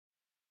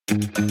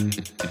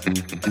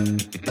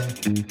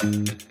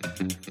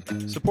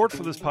Support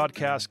for this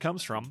podcast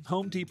comes from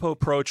Home Depot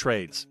Pro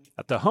Trades.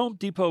 At the Home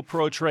Depot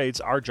Pro Trades,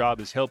 our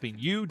job is helping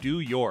you do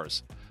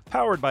yours.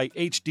 Powered by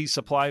HD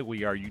Supply,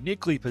 we are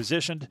uniquely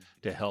positioned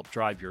to help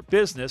drive your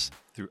business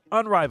through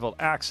unrivaled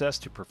access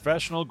to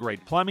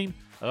professional-grade plumbing,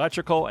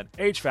 electrical, and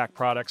HVAC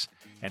products,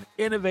 and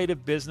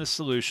innovative business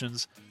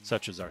solutions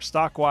such as our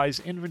Stockwise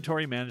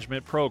inventory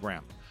management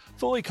program,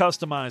 fully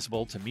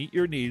customizable to meet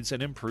your needs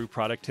and improve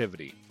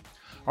productivity.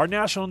 Our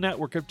national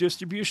network of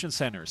distribution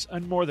centers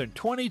and more than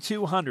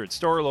 2,200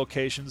 store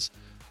locations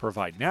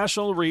provide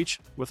national reach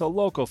with a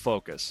local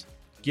focus,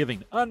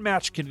 giving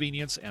unmatched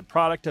convenience and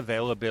product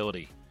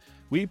availability.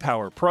 We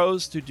power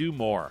pros to do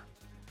more.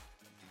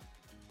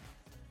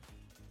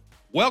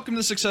 Welcome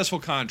to Successful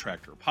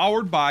Contractor,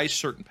 powered by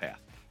Certain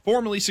Path,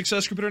 formerly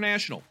Success Group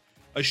International,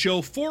 a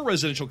show for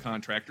residential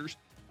contractors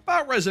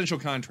about residential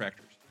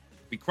contractors.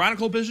 We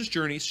chronicle business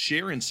journeys,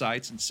 share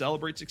insights, and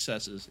celebrate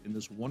successes in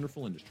this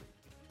wonderful industry.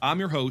 I'm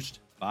your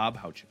host, Bob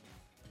Houchin.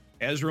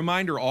 As a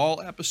reminder,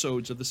 all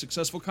episodes of The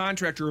Successful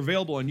Contractor are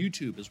available on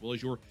YouTube as well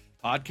as your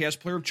podcast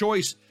player of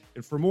choice.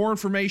 And for more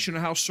information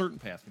on how Certain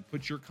Path can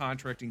put your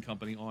contracting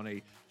company on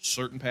a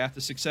certain path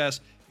to success,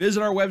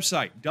 visit our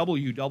website,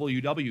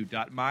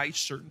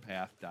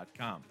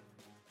 www.mycertainpath.com.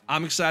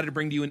 I'm excited to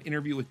bring to you an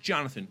interview with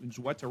Jonathan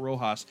Unzueta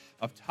Rojas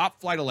of Top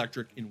Flight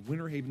Electric in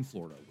Winter Haven,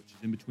 Florida, which is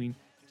in between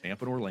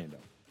Tampa and Orlando.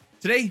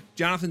 Today,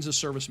 Jonathan's a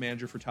service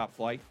manager for Top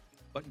Flight,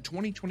 but in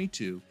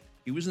 2022,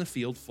 he was in the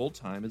field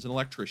full-time as an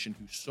electrician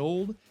who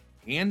sold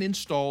and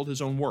installed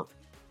his own work.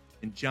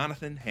 And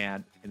Jonathan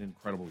had an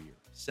incredible year,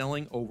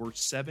 selling over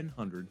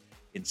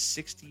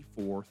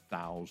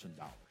 $764,000.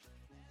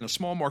 In a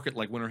small market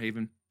like Winter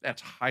Haven,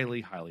 that's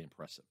highly, highly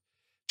impressive.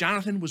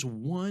 Jonathan was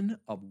one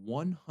of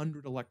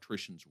 100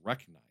 electricians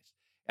recognized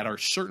at our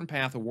Certain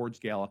Path Awards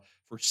Gala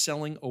for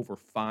selling over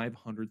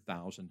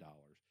 $500,000 in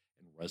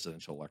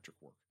residential electric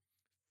work.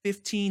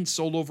 15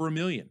 sold over $1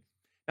 million.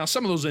 Now,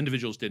 some of those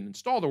individuals didn't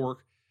install the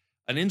work,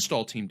 an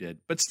install team did,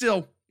 but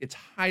still, it's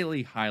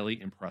highly, highly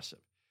impressive.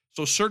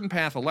 So Certain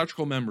Path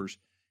electrical members,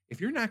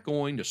 if you're not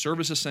going to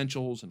Service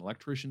Essentials and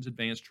Electricians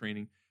Advanced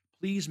Training,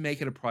 please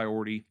make it a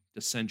priority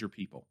to send your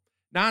people.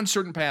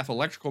 Non-Certain Path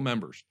electrical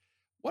members,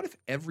 what if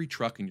every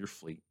truck in your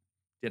fleet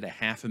did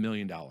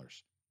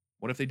 $500,000?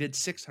 What if they did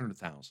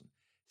 $600,000,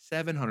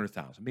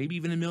 $700,000, maybe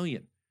even $1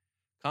 million?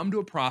 Come to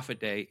a profit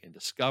day and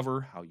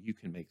discover how you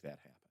can make that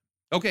happen.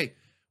 Okay,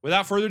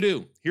 without further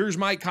ado, here's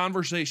my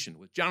conversation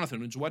with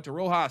Jonathan Unzueta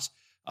Rojas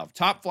of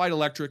Top Flight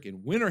Electric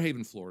in Winter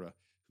Haven, Florida,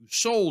 who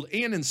sold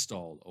and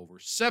installed over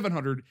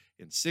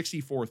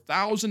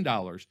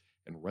 $764,000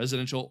 in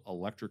residential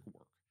electric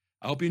work.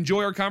 I hope you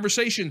enjoy our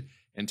conversation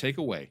and take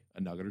away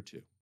a nugget or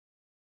two.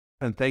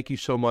 And thank you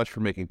so much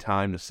for making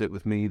time to sit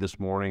with me this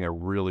morning. I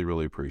really,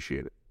 really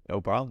appreciate it. No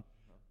problem.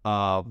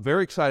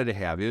 Very excited to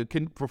have you.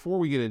 Before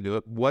we get into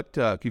it,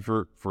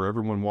 for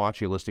everyone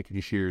watching, listening, can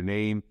you share your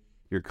name,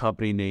 your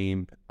company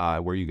name,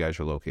 where you guys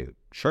are located?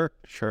 Sure.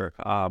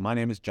 My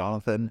name is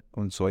Jonathan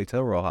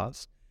Unzueta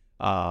Rojas.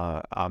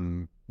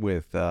 I'm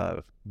with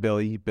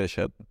Billy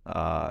Bishop.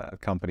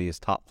 Company is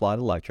Top Flight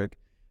Electric,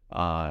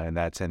 and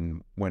that's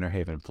in Winter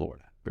Haven,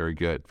 Florida. Very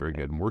good, very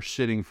good. And we're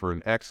sitting for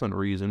an excellent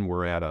reason.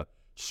 We're at a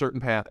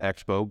Certain Path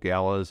Expo,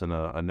 galas, and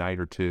a night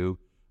or two.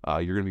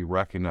 You're going to be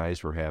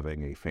recognized for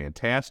having a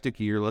fantastic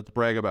year. Let's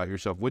brag about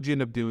yourself. What'd you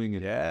end up doing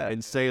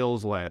in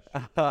sales last?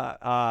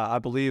 I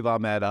believe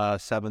I'm at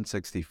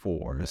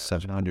 764,000. That's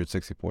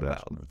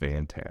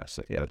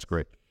fantastic. Yeah, that's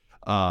great.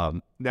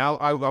 Now,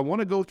 I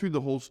want to go through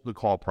the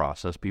call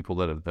process. People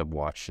that have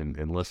watched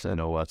and listened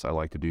know us. I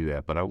like to do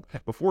that. But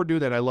before I do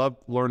that, I love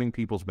learning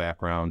people's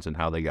backgrounds and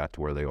how they got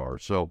to where they are.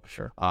 So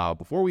sure.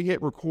 Before we hit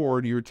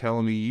record, you were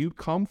telling me you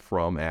come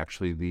from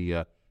actually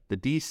the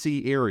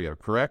D.C. area,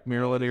 correct?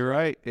 Maryland area,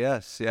 right?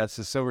 Yes, the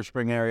Silver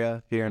Spring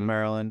area here in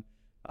Maryland.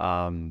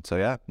 That's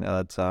where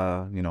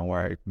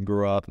I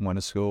grew up and went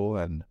to school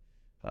and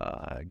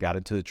got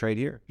into the trade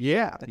here.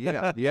 Yeah,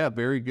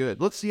 very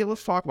good. Let's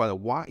talk about it.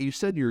 Why you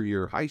said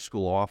your high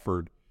school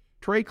offered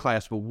trade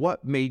class, but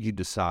what made you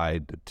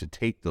decide to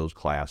take those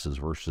classes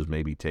versus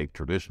maybe take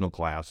traditional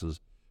classes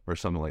or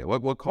something like that?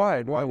 What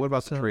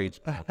about the trades?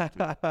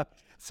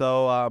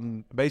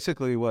 So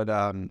basically, what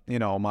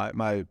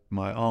my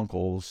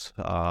uncles,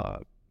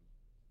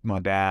 my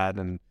dad,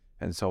 and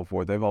so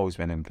forth, they've always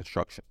been in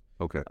construction.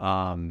 Okay.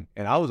 And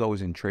I was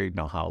always intrigued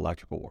on how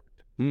electrical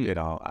worked.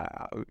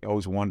 I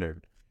always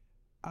wondered,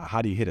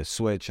 how do you hit a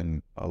switch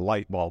and a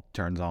light bulb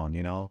turns on?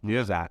 Yeah.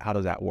 How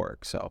does that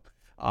work? So,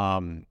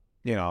 and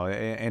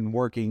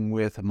working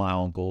with my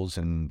uncles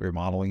and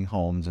remodeling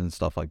homes and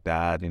stuff like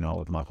that,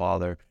 with my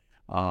father,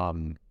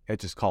 it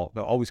just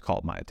always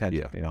called my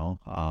attention. Yeah.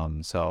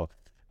 So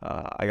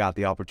I got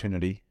the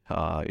opportunity,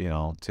 back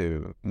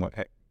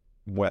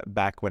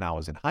when I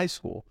was in high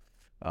school,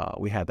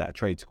 we had that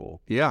trade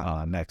school.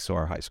 Yeah. Next to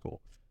our high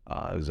school.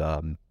 It was,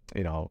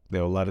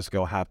 they'll let us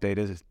go half day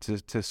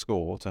to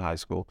school, to high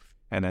school.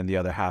 And then the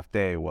other half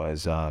day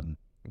was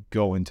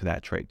go into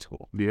that trade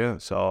school. Yeah.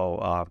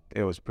 So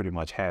it was pretty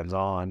much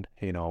hands-on.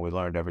 We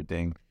learned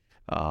everything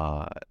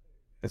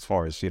as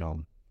far as,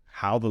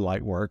 how the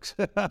light works.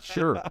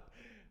 Sure.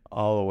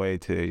 All the way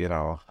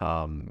to,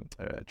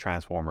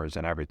 transformers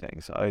and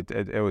everything. So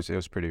it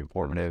was pretty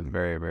informative,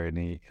 very, very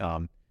neat.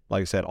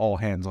 Like I said, all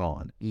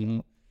hands-on.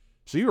 Mm-hmm.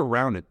 So you were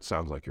around it,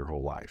 sounds like, your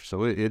whole life.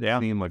 So it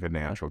seemed like a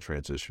natural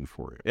transition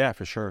for you. Yeah,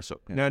 for sure. So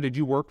now, did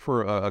you work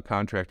for a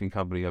contracting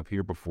company up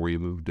here before you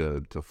moved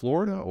to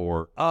Florida,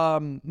 or?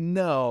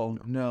 No.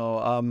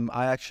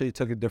 I actually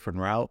took a different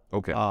route.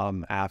 Okay.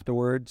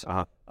 Afterwards.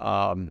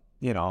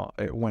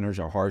 Winters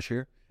are harsh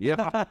here.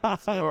 Yeah.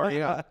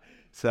 Yeah.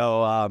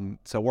 So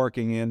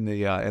working in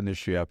the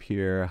industry up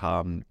here,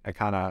 I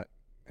kind of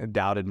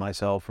doubted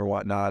myself or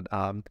whatnot.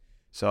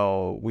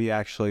 So we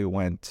actually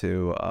went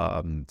to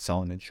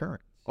selling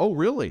insurance. Oh,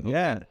 really?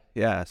 Yeah.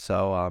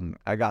 So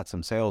I got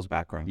some sales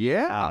background.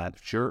 Yeah,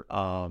 sure.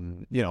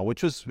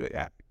 Which was,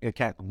 I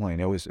can't complain.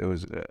 It was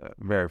a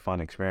very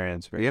fun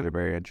experience, very,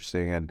 very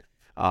interesting, and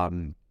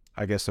I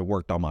guess it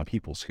worked on my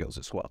people skills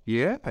as well.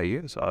 Yeah.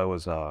 So it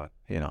was,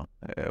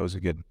 it was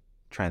a good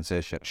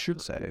transition, I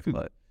should say,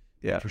 but.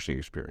 Yeah. Interesting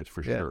experience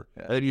for sure.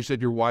 Yeah. And then you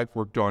said your wife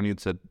worked on you and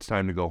said it's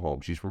time to go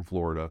home. She's from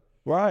Florida.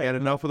 Right. And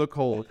enough of the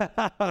cold,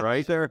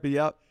 right? Sure.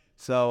 Yep.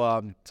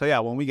 So yeah,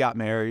 when we got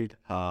married,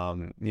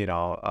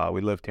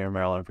 we lived here in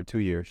Maryland for 2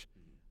 years.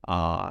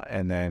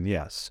 And then,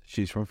 yes,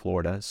 she's from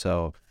Florida.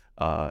 So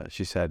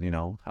she said,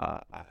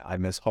 I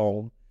miss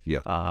home.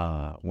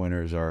 Yeah.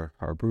 Winters are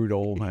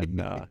brutal.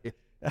 And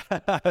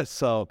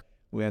so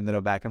we ended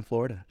up back in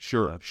Florida.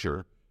 Sure.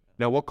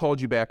 Now, what called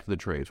you back to the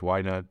trades?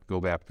 Why not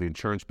go back to the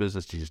insurance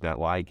business? Did you just not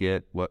like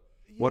it? What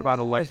about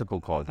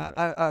electrical called you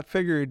back? I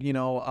figured,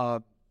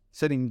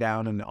 sitting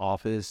down in the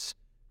office,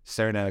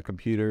 staring at a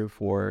computer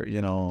for,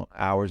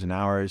 hours and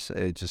hours,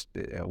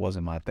 it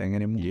wasn't my thing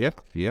anymore.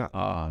 Yeah.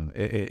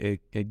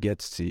 It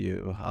gets to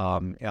you.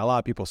 A lot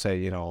of people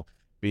say,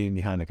 being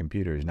behind a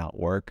computer is not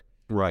work.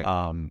 Right.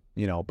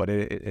 But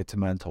it's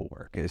mental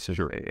work. It's just,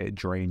 it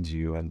drains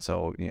you. And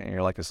so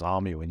you're like a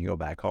zombie when you go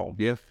back home.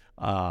 Yeah.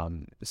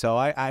 So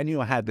I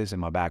knew I had this in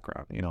my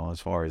background,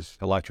 as far as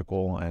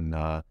electrical, and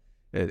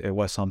it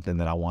was something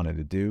that I wanted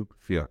to do.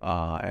 Yeah.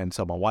 And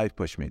so my wife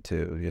pushed me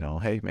to,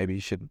 hey, maybe you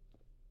should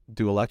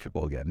do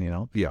electrical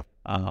again, Yeah.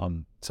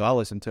 So I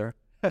listened to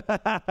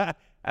her,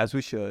 as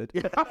we should.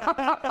 Good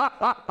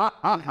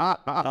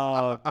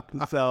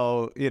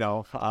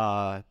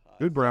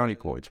brownie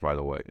points, by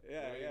the way.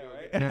 Yeah,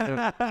 right.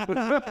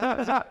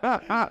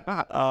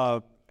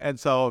 And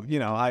so,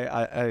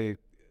 I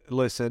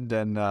listened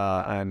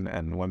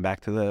and went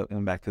back to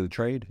the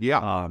trade.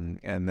 Yeah.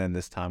 And then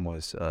this time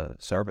was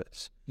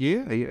service.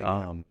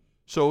 Yeah.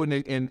 So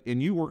and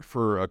you worked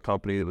for a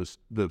company that was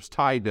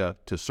tied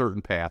to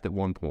Certain Path at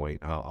one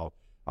point. I'll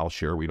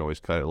share. We'd always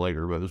cut it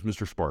later, but it was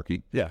Mr.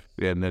 Sparky. Yeah.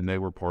 And then they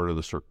were part of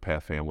the Certain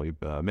Path family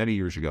many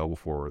years ago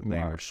before they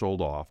were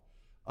sold off.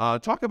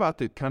 Talk about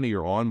the kind of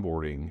your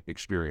onboarding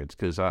experience,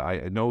 because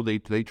I know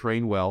they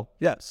train well.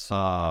 Yes.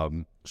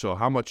 So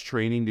how much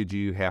training did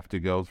you have to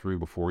go through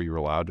before you were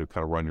allowed to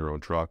kind of run your own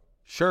truck?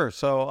 Sure.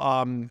 So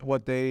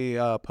what they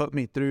put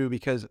me through,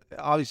 because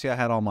obviously I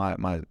had all my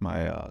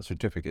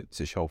certificates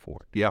to show for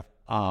it. Yeah.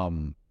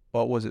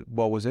 What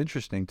was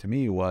interesting to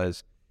me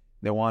was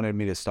they wanted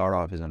me to start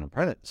off as an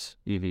apprentice,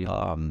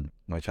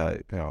 which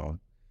I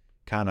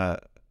kind of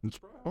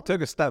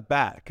took a step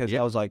back, because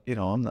I was like,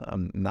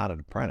 I'm not an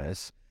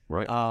apprentice.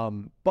 Right.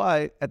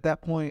 But at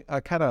that point,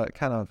 I kind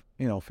of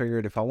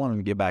figured if I wanted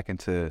to get back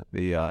into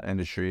the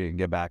industry and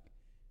get back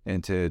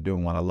into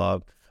doing what I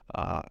love,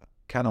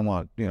 kind of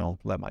want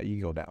let my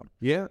ego down.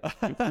 Yeah.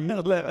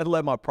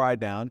 let my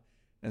pride down,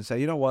 and say,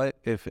 you know what,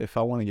 if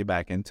I want to get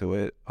back into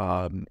it,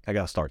 I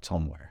got to start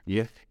somewhere.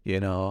 Yeah.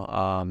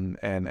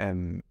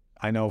 And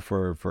I know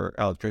for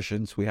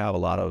electricians, we have a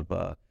lot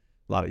of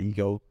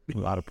ego, a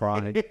lot of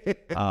pride.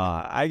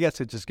 I guess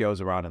it just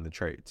goes around in the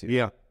trade too.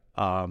 Yeah.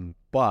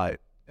 But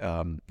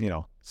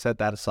set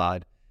that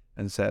aside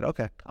and said,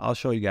 okay, I'll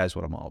show you guys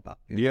what I'm all about.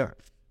 Yeah.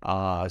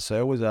 So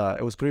it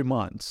was 3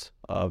 months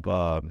of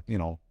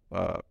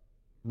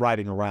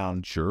riding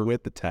around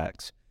with the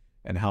techs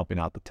and helping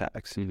out the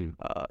techs.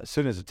 As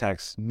soon as the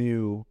techs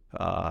knew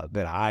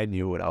that I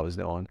knew what I was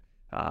doing,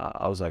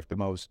 I was like the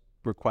most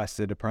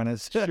requested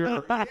apprentice.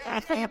 Sure.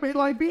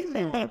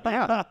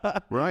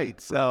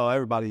 Right. So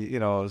everybody,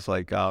 was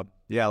like,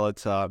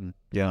 let's,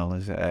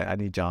 I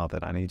need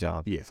Jonathan.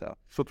 Yeah. So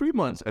 3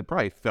 months, it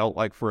probably felt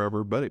like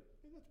forever, but it's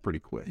pretty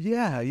quick.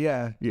 Yeah.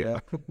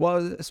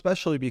 Well,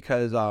 especially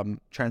because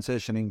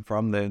transitioning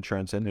from the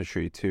insurance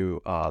industry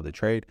to the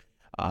trade,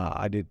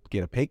 I did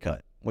get a pay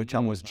cut, which I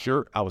was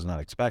not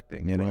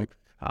expecting. Right.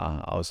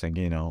 I was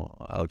thinking,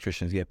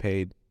 electricians get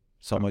paid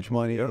so much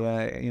money,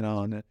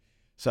 and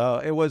so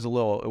it was a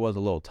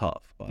little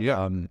tough. But,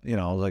 yeah. I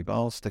was like,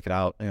 I'll stick it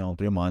out.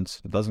 3 months.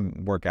 If it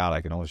doesn't work out,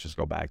 I can always just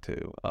go back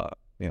to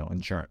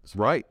insurance.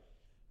 Right.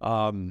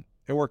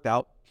 It worked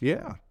out.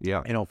 Yeah.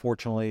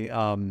 Fortunately,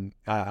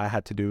 I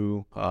had to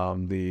do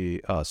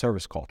the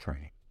service call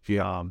training.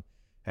 Yeah.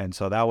 And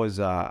so that was,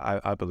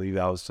 I believe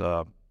that was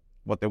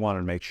what they wanted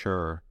to make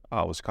sure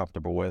I was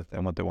comfortable with,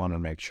 and what they wanted to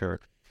make sure,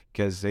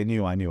 because they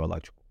knew I knew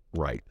electrical.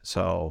 Right.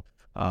 So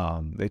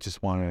they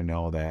just wanted to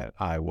know that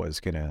I was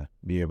going to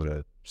be able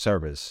to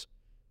service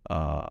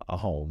a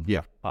home.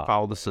 Yeah.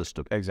 Follow the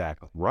system.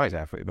 Exactly. Right.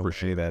 Exactly. The For way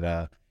sure.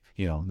 that,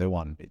 they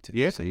wanted me to.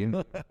 Yeah.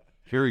 So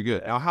very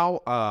good. Now,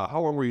 how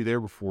long were you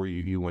there before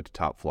you went to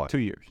Top Flight? 2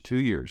 years. 2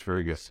 years.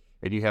 Very good.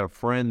 And you had a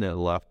friend that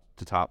left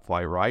to Top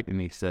Flight, right? And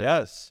he said,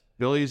 Yes.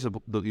 Billy's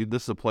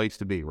this is a place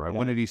to be, right? Yeah.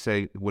 What did he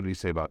say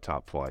about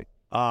Top Flight?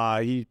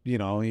 He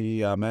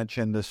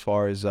mentioned as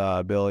far as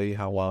Billy,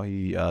 how well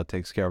he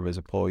takes care of his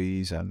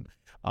employees, and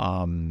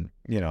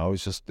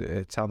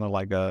it sounded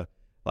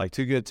like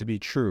too good to be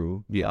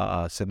true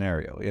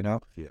scenario,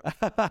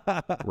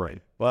 Yeah.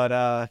 Right.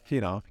 But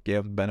gave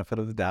him the benefit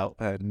of the doubt,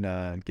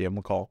 and gave him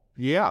a call.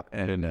 Yeah.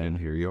 And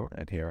here you are.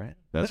 And here I am.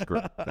 That's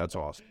great. That's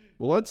awesome.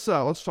 Well, let's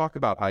talk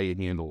about how you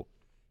handle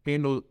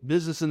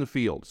business in the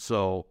field.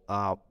 So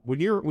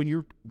when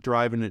you're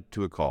driving it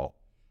to a call,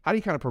 how do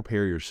you kind of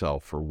prepare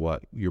yourself for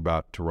what you're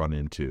about to run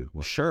into?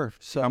 Sure.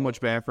 So how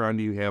much background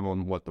do you have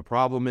on what the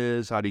problem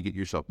is? How do you get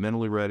yourself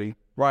mentally ready?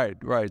 Right.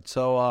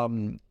 So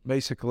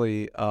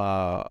basically,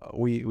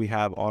 we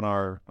have on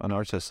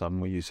our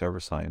system, we use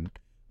ServiceLine,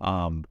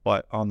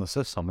 but on the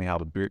system we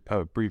have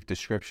a brief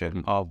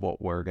description of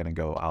what we're going to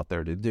go out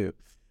there to do.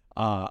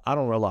 I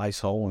don't rely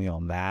solely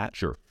on that.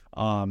 Sure.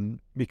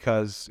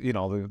 Because the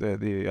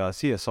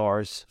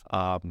CSRs,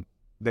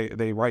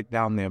 they write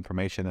down the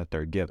information that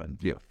they're given.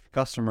 Yeah.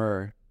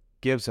 Customer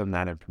gives them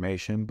that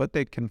information, but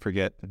they can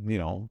forget,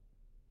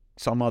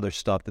 some other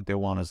stuff that they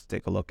want us to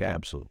take a look at.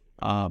 Absolutely.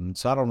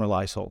 So I don't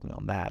rely solely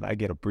on that. I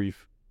get a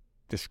brief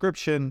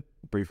description,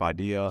 brief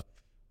idea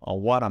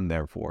on what I'm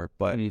there for,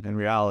 but in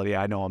reality,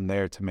 I know I'm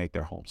there to make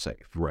their home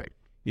safe. Right.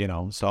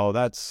 So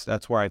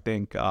that's where I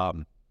think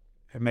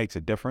it makes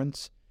a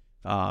difference.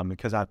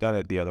 Because I've done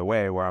it the other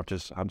way, where I'm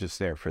just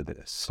there for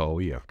this. Oh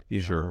yeah,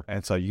 sure.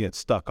 And so you get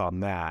stuck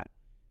on that,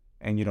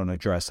 and you don't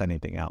address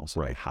anything else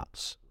in Right. the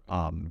house.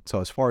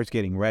 So as far as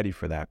getting ready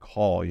for that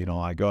call,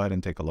 I go ahead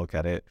and take a look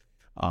at it.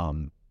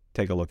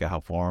 Take a look at how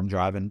far I'm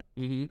driving.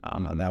 And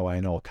that way I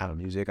know what kind of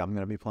music I'm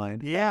going to be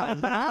playing. Yeah,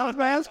 I was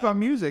going to ask about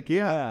music.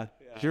 Yeah.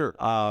 Sure.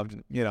 Or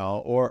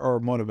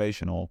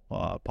motivational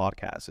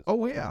podcasts.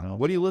 Oh yeah.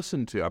 What do you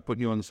listen to? I put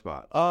you on the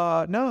spot.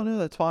 No,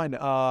 that's fine.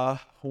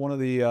 One of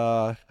the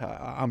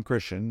I'm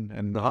Christian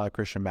and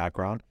Christian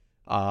background.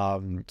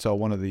 So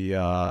one of the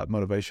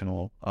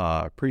motivational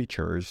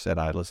preachers that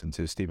I listen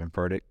to, Stephen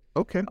Furtick.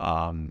 Okay.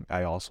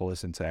 I also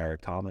listen to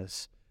Eric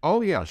Thomas.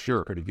 Oh yeah,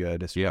 sure. Pretty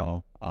good as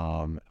well.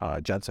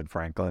 Jensen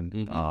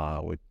Franklin.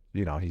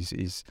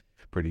 He's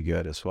pretty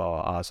good as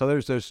well. So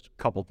there's a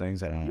couple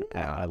things that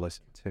I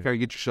listen to. Gotta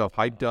get yourself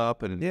hyped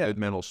up and in good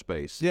mental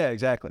space. Yeah,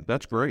 exactly.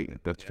 That's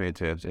great. That's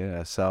fantastic.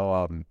 Yeah.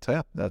 So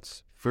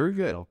that's very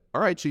good. All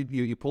right. So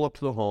you pull up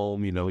to the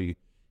home.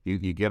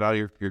 You get out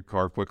of your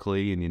car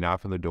quickly and you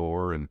knock on the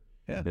door and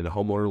the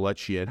homeowner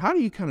lets you in. How do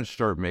you kind of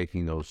start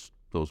making those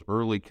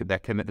early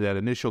that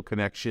initial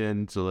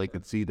connection so they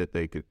can see that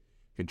they can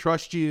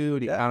trust you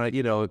and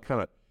you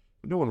kind of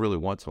no one really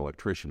wants an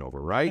electrician over,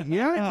 right?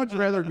 Yeah, I'd much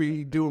rather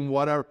be doing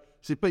whatever.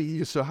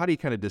 So how do you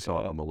kind of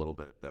disarm them a little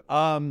bit?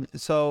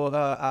 So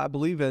I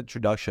believe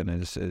introduction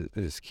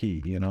is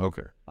key.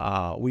 Okay.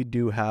 We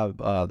do have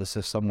the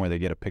system where they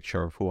get a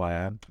picture of who I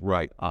am,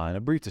 right, and a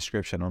brief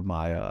description of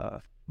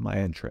my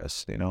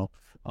interests.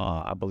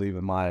 I believe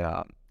in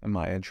my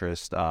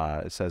interest,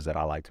 it says that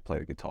I like to play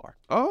the guitar.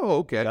 Oh,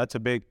 okay. It's a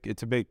big.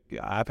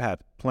 I've had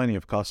plenty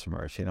of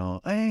customers.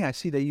 Hey, I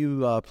see that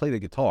you play the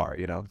guitar.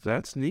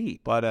 That's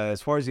neat. But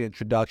as far as the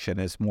introduction,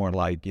 it's more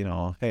like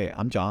hey,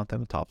 I'm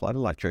Jonathan with Top Flight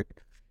Electric.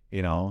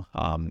 And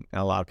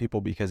a lot of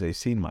people, because they've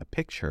seen my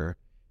picture,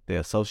 they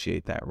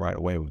associate that right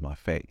away with my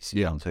face.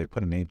 Yeah. So they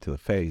put a name to the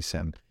face,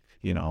 and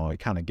it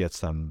kind of gets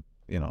them.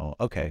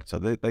 Okay, so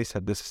they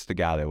said this is the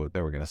guy they were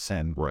going to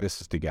send. Right.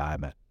 This is the guy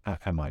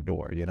at my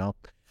door.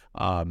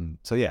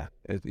 So yeah,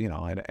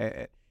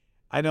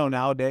 I know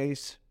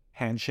nowadays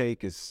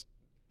handshake is,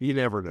 you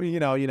never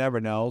know. You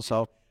never know.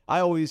 So I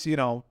always,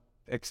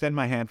 extend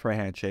my hand for a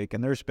handshake,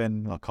 and there's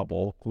been a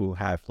couple who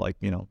have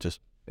just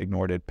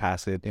ignored it,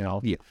 passed it,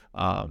 Yeah.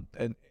 and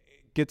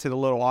it gets it a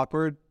little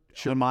awkward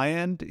on my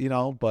end,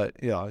 but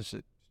just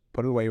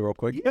put it away real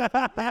quick.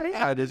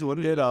 Yeah, it is what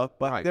it is. But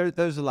Right.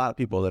 there's a lot of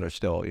people that are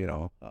still,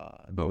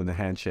 doing the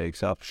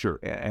handshakes up. Sure.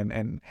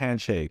 And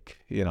handshake,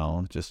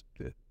 just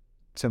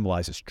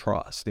symbolizes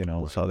trust,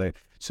 so as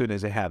soon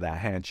as they have that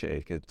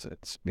handshake, it's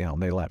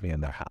they let me in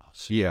their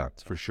house. Yeah,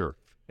 for sure.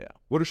 Yeah.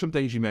 What are some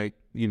things you might,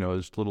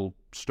 as little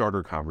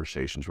starter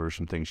conversations, what are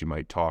some things you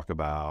might talk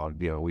about?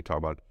 We talk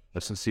about a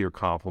sincere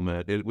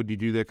compliment. Would you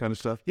do that kind of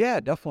stuff? Yeah,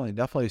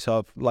 definitely. So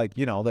if,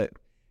 that,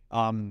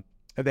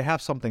 if they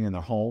have something in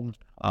their home,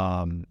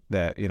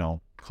 that,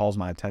 calls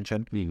my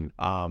attention.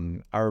 Mm-hmm.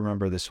 I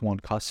remember this one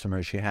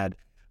customer, she had,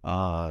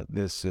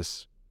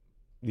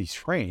 these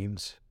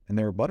frames, and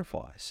they were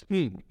butterflies,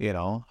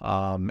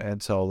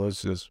 and so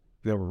those just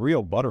they were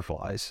real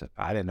butterflies.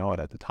 I didn't know it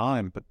at the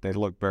time, but they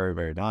looked very,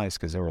 very nice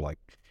because they were like,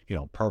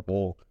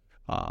 purple,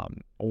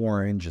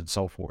 orange, and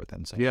so forth.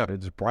 And so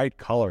it's bright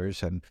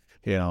colors. And,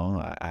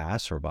 I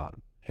asked her about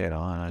them, and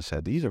I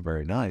said, these are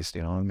very nice,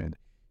 and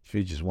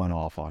she just went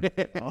off on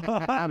it.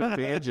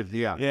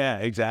 Yeah,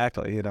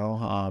 exactly,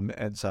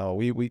 and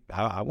so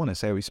I want to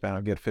say we spent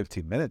a good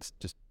 15 minutes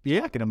just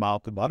talking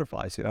about the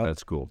butterflies,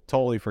 That's cool.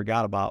 Totally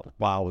forgot about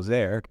while I was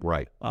there.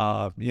 Right.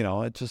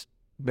 It just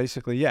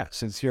basically,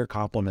 sincere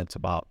compliments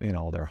about,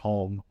 their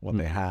home, what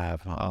they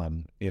have,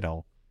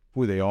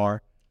 who they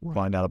are,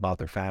 find out about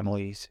their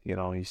families,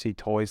 you see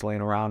toys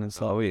laying around and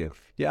stuff. Oh, yeah.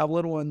 You have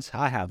little ones,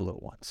 I have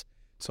little ones.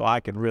 So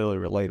I can really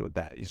relate with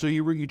that. So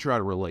you try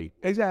to relate.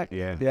 Exactly.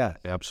 Yeah.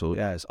 Absolutely.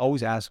 Yes.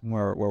 Always ask them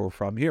where we're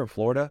from. Here in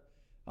Florida,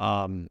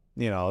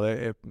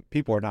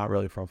 people are not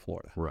really from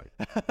Florida. Right.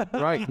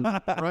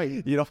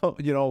 Right. You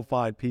don't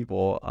find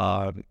people,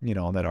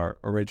 that are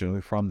originally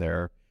from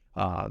there.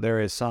 There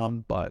is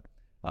some, but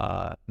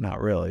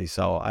not really.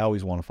 So I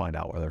always want to find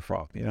out where they're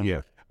from.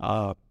 Yeah.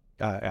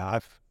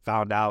 I've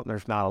found out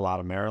there's not a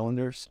lot of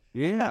Marylanders.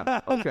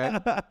 Yeah. Okay.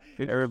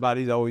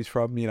 Everybody's always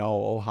from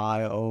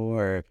Ohio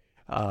or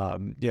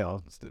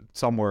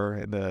somewhere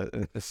in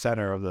the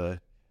center of the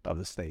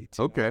states.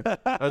 Okay.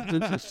 That's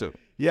interesting.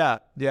 Yeah.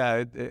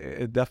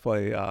 It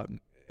definitely,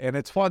 and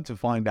it's fun to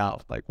find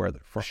out like where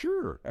they're from.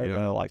 Sure.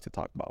 Everybody like to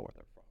talk about where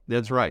they're from.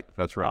 That's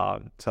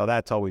right. So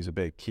that's always a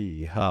big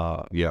key.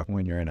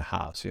 When you're in a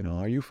house,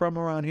 are you from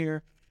around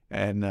here?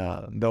 And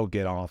they'll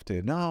get off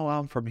to, no,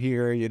 I'm from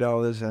here,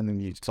 this, and then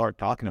you start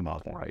talking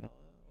about that. Right.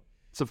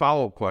 It's the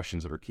follow-up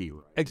questions that are key,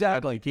 right?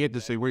 Exactly. You can't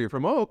just say where you're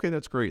from. Oh, okay,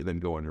 that's great. And then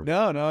go on your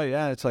No,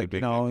 yeah. It's like,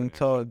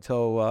 until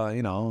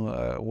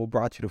we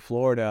brought you to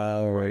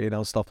Florida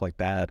or, stuff like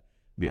that.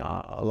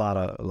 Yeah. A lot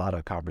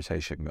of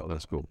conversation goes.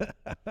 That's cool.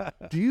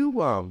 Do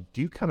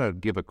you kind of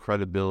give a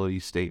credibility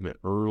statement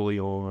early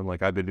on?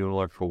 Like, I've been doing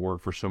electrical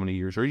work for so many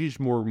years. Or are you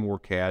just more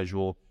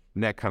casual?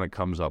 And that kind of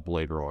comes up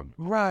later on.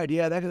 Right.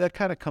 Yeah. That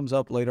kind of comes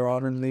up later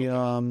on in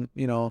the,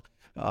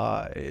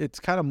 it's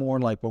kind of more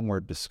like when we're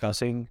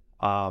discussing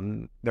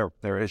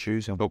their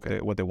issues and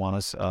what they want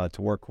us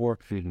to work for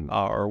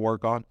or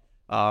work on.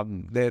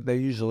 They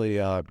usually,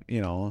 and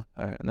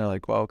they're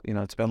like, well,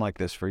 it's been like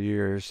this for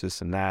years,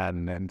 this and that,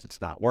 and then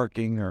it's not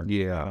working or,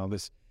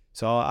 this.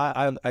 So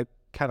I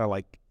kind of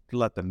like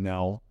let them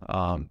know,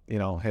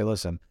 hey,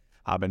 listen,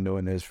 I've been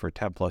doing this for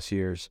 10 plus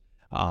years.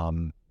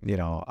 I'm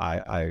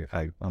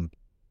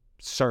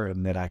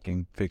certain that I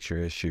can fix your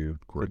issue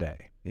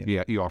today.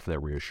 Yeah, you offer that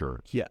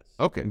reassurance. Yes.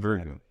 Okay,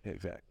 very good.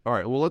 Exactly. All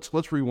right, well,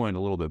 let's rewind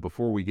a little bit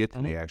before we get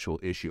to the actual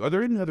issue. Are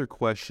there any other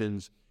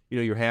questions,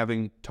 you're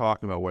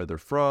talking about where they're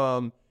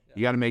from?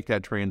 You got to make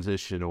that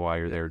transition to why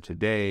you're there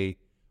today.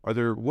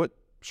 What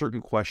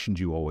certain questions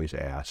you always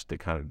ask to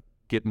kind of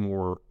get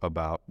more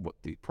about what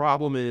the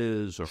problem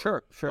is or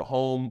sure. the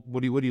home?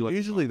 What do you like?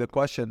 Usually the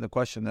question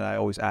that I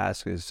always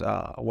ask is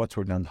once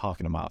we're done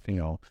talking about,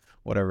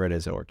 whatever it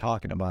is that we're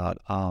talking about,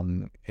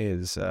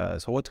 is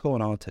so what's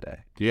going on today?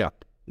 Yeah.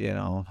 It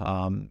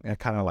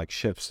kind of like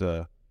shifts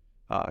the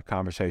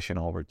conversation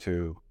over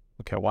to,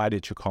 okay, why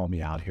did you call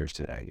me out here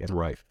today?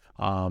 Right.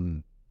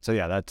 So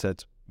yeah,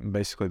 that's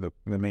basically the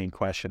main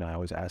question I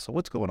always ask. So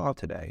what's going on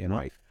today?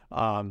 Right.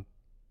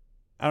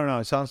 I don't know.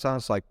 It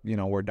sounds like,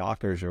 we're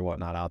doctors or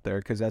whatnot out there,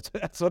 because that's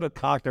what a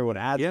doctor would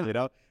ask,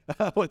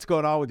 what's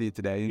going on with you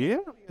today? Yeah.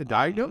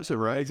 Diagnose it,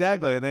 right?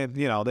 Exactly. And then,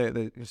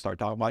 they start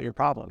talking about your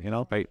problem,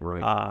 Right.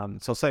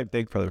 So same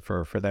thing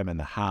for them in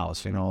the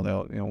house,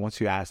 they'll,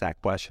 once you ask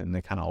that question,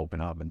 they kind of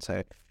open up and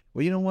say,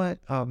 well, you know what?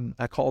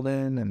 I called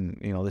in and,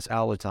 this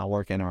outlet's not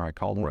working, or I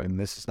called in and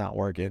this is not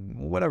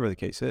working, whatever the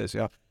case is.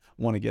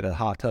 Want to get a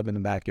hot tub in the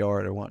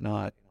backyard or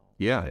whatnot.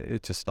 Yeah.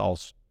 It's just all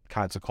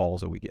kinds of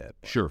calls that we get.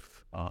 Sure.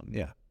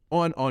 Yeah.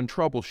 On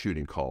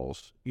troubleshooting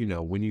calls,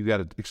 when you got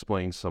to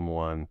explain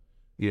someone,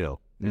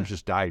 there's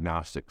just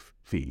diagnostic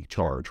fee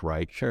charge,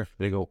 right? Sure.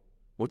 They go,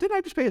 well, didn't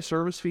I just pay a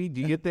service fee?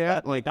 Do you get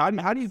that? Like, how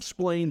do you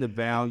explain the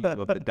value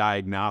of the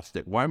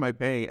diagnostic? Why am I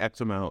paying X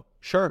amount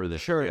for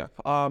this? Sure. Yeah.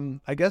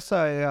 I guess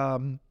I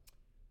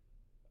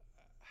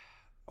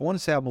want to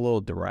say I'm a little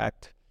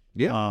direct.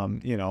 Yeah.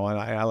 And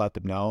I let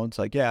them know. It's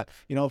like,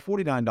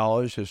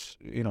 $49 is,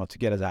 to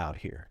get us out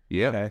here.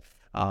 Yeah. Okay.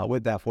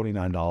 With that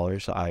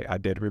 $49, I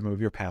did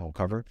remove your panel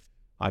cover.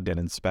 I did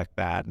inspect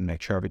that and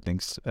make sure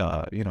everything's,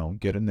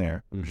 good in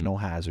there. There's no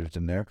hazards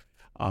in there.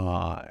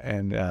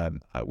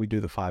 And we do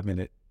the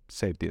 5-minute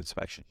safety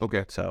inspection.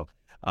 Okay. So,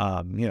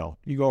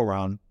 you go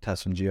around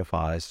testing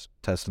GFIs,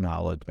 testing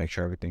outlets, make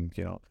sure everything,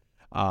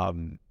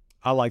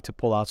 I like to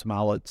pull out some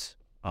outlets,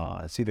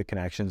 see the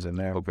connections in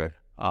there. Okay.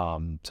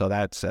 So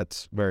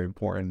that's very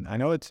important. I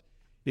know it's,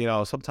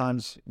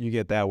 sometimes you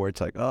get that where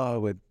it's like,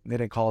 oh, they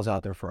didn't call us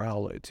out there for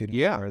outlets.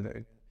 Yeah.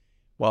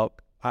 Well,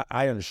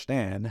 I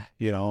understand,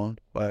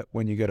 but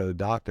when you go to the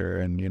doctor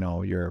and,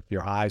 your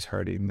eye's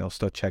hurting, they'll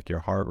still check your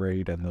heart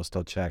rate and they'll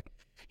still check,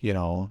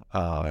 your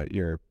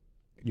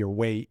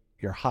weight,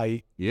 your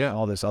height, and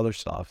all this other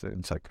stuff. And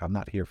it's like, I'm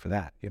not here for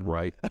that, you know?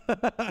 Right.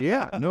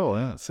 Yeah. No.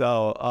 Yeah.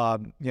 So,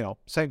 you know,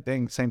 same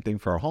thing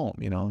for a home,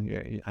 you know.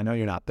 I know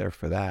you're not there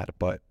for that,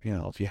 but, you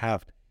know, if you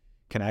have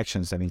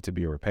connections that need to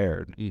be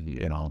repaired,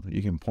 you know,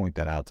 you can point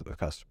that out to the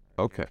customer.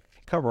 Okay.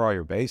 Cover all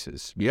your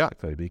bases, Yeah.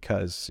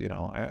 because, you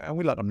know, and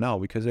we let them know,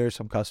 because there's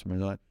some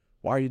customers like,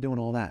 why are you doing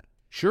all that?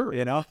 Sure.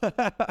 You know?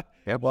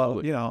 Absolutely.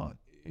 Well, you know,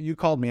 you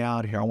called me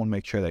out here. I want to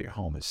make sure that your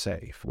home is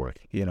safe. Right.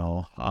 You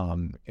know,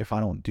 if I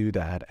don't do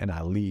that and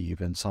I leave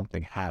and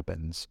something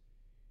happens,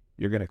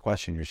 you're going to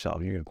question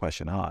yourself. You're going to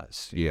question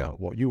us. Yeah.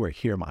 Well, you were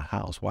here in my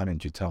house. Why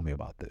didn't you tell me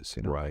about this?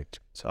 You know? Right.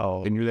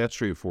 So, And you're that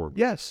straightforward.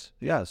 yes.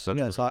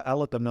 I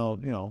let them know,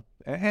 you know,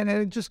 and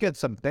it just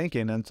gets them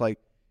thinking. And it's like,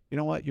 you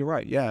know what? You're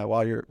right. Yeah.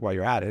 While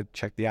you're at it,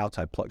 check the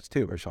outside plugs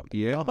too, or something.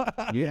 Yeah.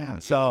 Yeah.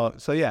 So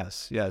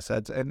yes.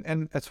 That's,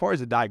 and as far as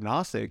the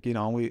diagnostic, you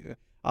know,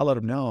 I let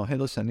them know, hey,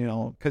 listen, you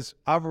know, because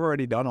I've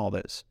already done all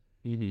this,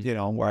 you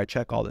know, where I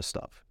check all this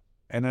stuff.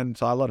 And then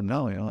so I let them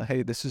know, you know,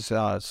 hey, this is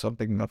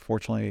something,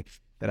 unfortunately,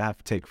 that I have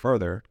to take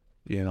further.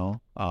 You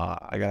know,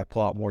 I got to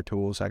pull out more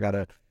tools. I got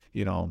to,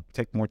 you know,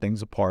 take more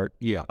things apart.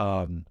 Yeah.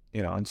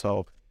 You know, and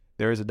so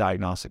there is a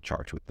diagnostic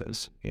charge with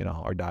this. You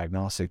know, our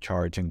diagnostic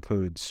charge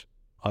includes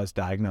us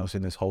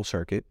diagnosing this whole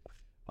circuit.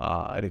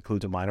 It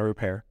includes a minor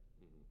repair,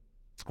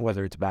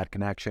 whether it's a bad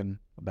connection,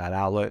 a bad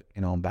outlet,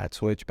 you know, a bad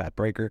switch, bad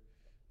breaker.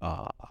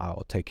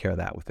 I'll take care of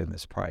that within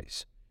this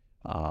price.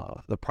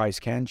 The price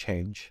can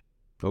change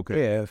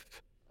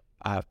if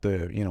I have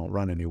to, you know,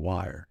 run a new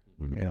wire.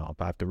 You know,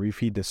 if I have to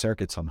refeed the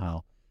circuit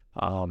somehow,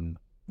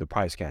 the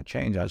price can't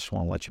change. I just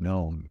want to let you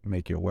know and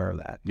make you aware of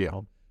that. Yeah. You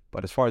know?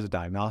 But as far as the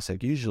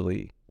diagnostic,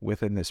 usually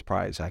within this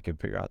price, I can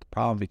figure out the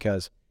problem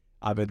because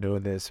I've been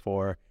doing this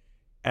for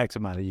X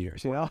amount of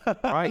years, you know?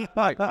 Right.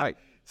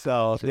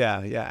 So yeah.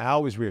 I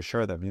always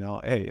reassure them, you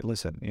know, hey,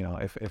 listen, you know,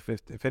 if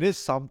it is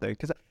something,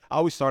 because I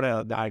always start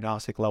at a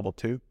diagnostic level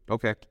 2.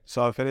 Okay.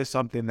 So if it is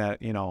something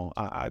that, you know,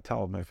 I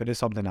tell them, if it is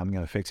something I'm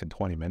going to fix in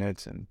 20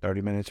 minutes and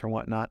 30 minutes or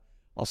whatnot,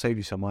 I'll save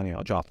you some money.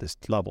 I'll drop this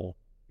level,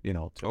 you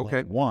know, to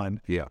level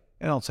 1. Yeah.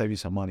 And I'll save you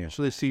some money.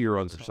 So they see your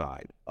other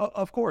side.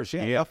 Of course.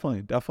 Yeah.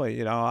 Definitely.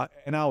 You know,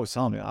 and I always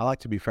tell them, I like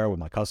to be fair with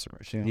my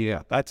customers. You know?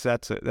 Yeah. That's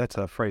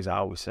a phrase I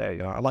always say.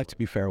 You know, I like to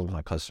be fair with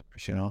my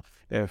customers. You know,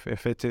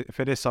 if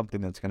it is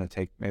something that's going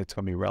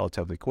to be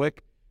relatively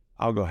quick,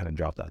 I'll go ahead and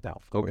drop that down.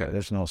 Okay.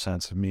 There's no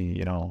sense of me,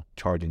 you know,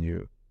 charging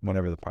you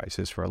whatever the price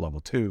is for a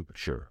level 2.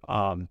 Sure.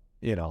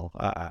 You know,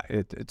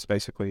 it's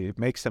basically, it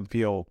makes them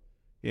feel,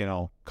 you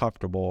know,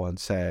 comfortable and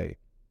say,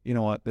 you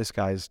know what, this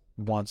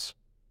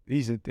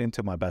he's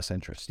into my best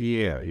interest.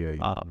 Yeah. You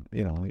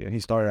know, he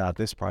started out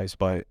this price,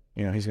 but,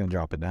 you know, he's going to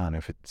drop it down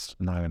if it's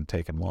not going to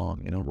take him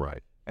long, you know?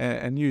 Right.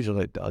 And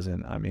usually it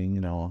doesn't. I mean,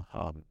 you know,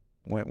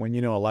 when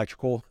you know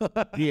electrical,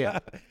 Yeah.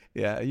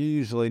 you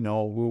usually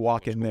know, we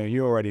walk in there,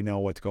 you already know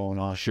what's going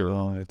on. Sure. You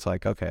know? It's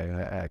like, okay,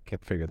 I can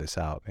figure this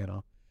out, you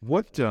know?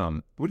 What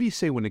do you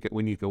say when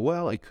you go,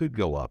 well, it could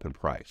go up in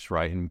price,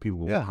 right? And people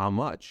go, well, how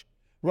much?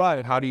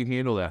 Right. How do you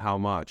handle that? How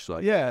much?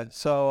 Like, yeah.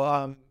 So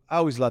I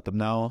always let them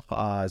know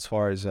as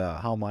far as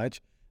how much.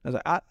 I was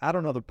like, I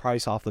don't know the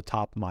price off the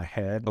top of my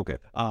head. Okay.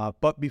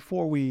 But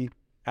before we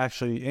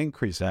actually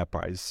increase that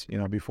price, you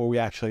know, before we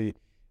actually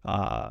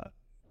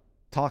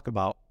talk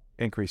about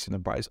increasing the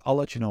price, I'll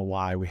let you know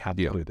why we have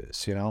to do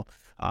this, you know.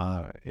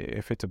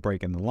 If it's a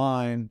break in the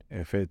line,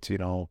 if it's, you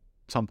know,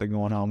 something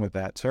going on with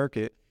that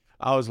circuit,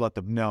 I always let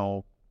them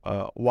know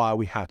why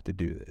we have to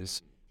do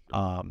this.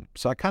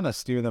 So I kind of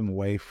steer them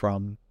away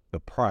from the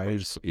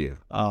price,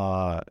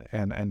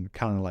 and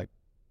kind of like,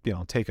 you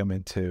know, take them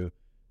into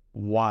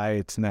why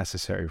it's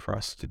necessary for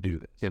us to do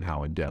this and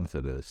how in depth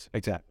it is.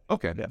 Exactly.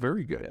 Okay,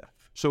 very good. Yeah.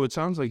 So it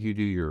sounds like you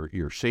do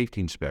your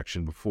safety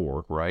inspection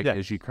before, right? Yeah.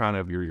 As you kind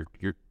of you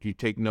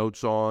take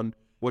notes on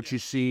what you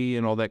see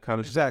and all that kind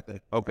of Exactly.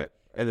 stuff. Okay.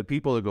 And the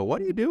people that go, what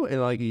do you do? And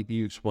like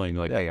you explain,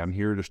 like, hey, I'm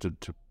here just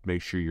to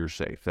make sure you're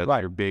safe.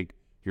 That's your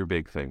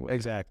big thing. With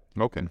Exactly.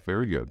 It. Okay.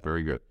 Very good.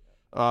 Very good.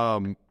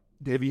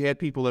 Have you had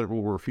people that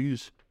will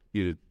refuse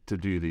you to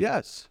do these?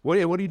 Yes. What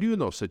do you do in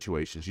those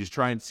situations? You just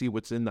try and see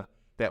what's in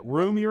that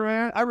room you're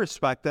at? I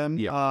respect them.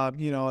 Yeah.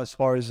 You know, as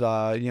far as,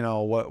 you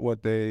know,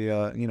 what they,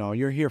 you know,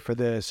 you're here for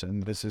this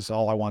and this is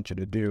all I want you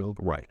to do.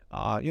 Right.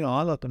 You know,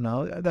 I let them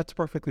know that's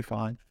perfectly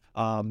fine.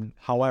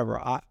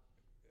 However,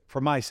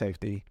 for my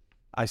safety,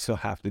 I still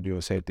have to do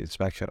a safety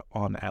inspection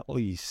on at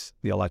least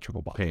the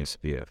electrical box.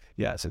 Yeah.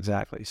 Yes,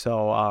 exactly.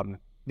 So,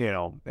 you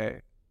know,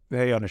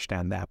 they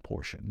understand that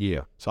portion.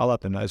 Yeah. So I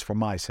let them know it's for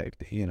my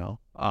safety, you know,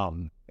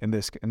 in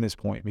this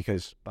point,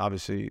 because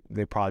obviously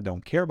they probably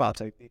don't care about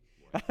safety.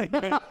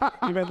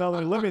 Even though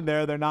they're living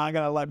there, they're not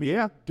going to let me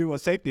do a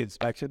safety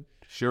inspection.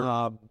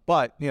 Sure.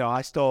 But, you know,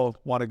 I still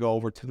want to go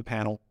over to the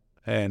panel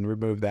and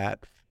remove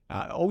that.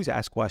 Always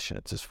ask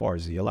questions as far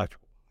as the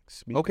electrical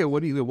box. Okay,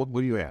 what do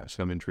you ask?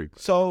 I'm intrigued.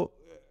 So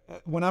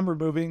when I'm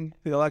removing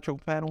the electrical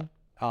panel,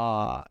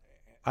 I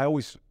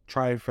always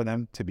try for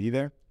them to be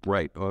there.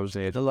 Right. I was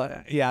saying.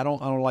 Yeah, I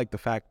don't like the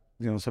fact,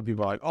 you know, some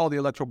people are like, oh, the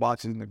electrical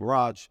box is in the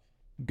garage.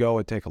 Go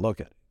and take a look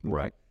at it.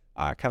 Right.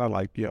 I kind of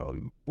like,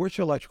 where's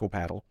your electrical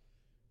panel?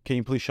 Can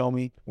you please show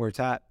me where it's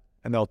at?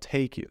 And they'll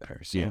take you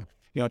there. So,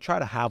 try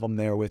to have them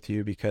there with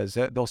you because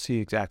they'll see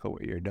exactly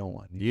what you're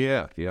doing.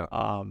 Yeah.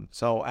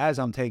 So as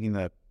I'm taking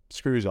the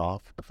screws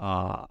off,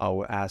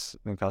 I'll ask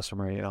the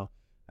customer,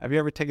 have you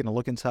ever taken a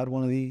look inside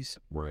one of these?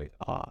 Right.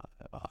 I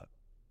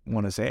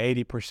want to say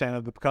 80%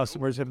 of the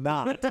customers have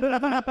not.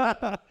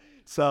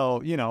 So,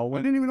 I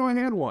didn't even know I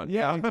had one.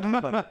 Yeah,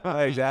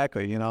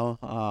 exactly.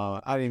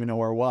 I didn't even know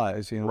where it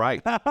was.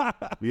 Right.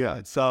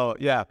 Yeah. So,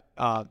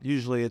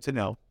 usually it's a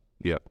no.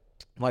 Yeah.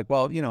 Like,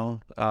 well,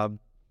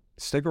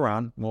 stick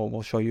around.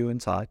 We'll show you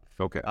inside.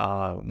 Okay.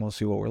 We'll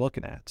see what we're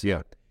looking at. So,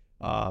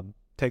 Yeah.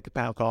 Take the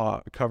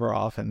panel cover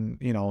off, and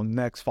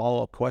next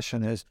follow-up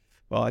question is,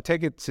 well, I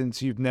take it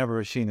since you've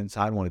never seen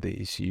inside one of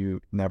these,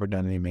 you've never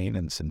done any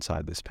maintenance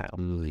inside this panel.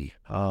 Really?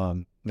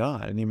 No, I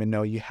didn't even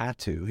know you had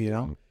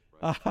to.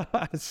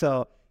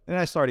 So then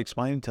I started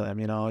explaining to them,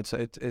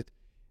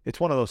 it's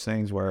one of those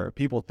things where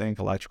people think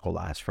electrical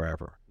lasts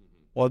forever.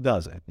 Well, it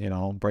doesn't.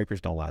 Breakers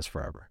don't last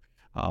forever.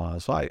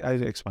 So I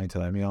explained to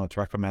them, it's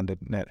recommended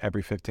that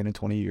every 15 to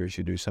 20 years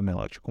you do some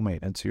electrical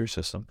maintenance to your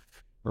system,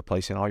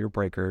 replacing all your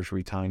breakers,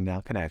 retying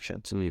down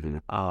connections.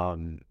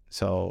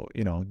 So,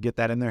 get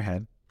that in their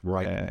head.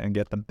 Right. And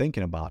get them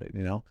thinking about it,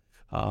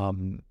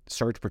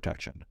 surge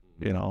protection,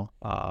 a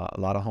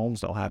lot of homes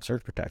don't have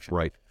surge protection.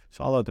 Right.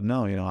 So I'll let them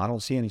know, I don't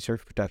see any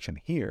surge protection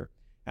here.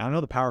 And I know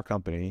the power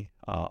company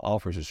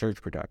offers a surge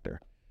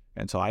protector.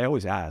 And so I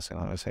always ask, and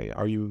I say,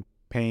 are you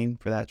paying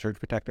for that surge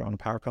protector on the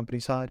power company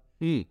side?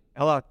 A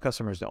lot of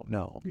customers don't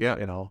know. Yeah.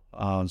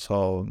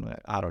 So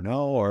I don't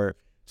know, or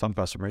some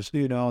customers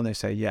do know, and they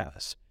say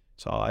yes.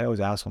 So I always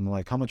ask them,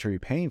 like, how much are you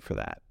paying for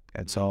that?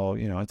 And so,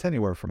 it's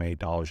anywhere from $8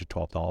 to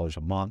 $12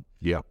 a month.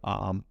 Yeah.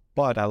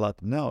 But I let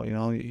them know,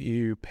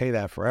 you pay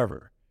that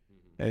forever.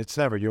 It's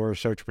never your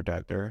surge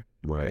protector.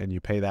 Right. And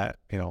you pay that,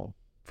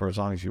 for as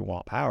long as you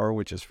want power,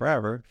 which is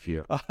forever.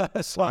 Yeah.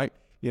 So,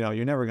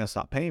 you're never going to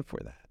stop paying for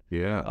that.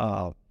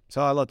 Yeah.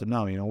 So I let them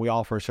know, we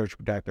offer a surge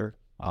protector.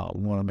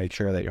 We want to make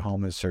sure that your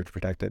home is surge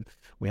protected.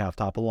 We have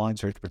top of the line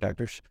surge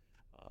protectors.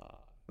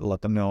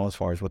 Let them know as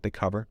far as what they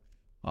cover.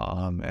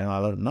 And I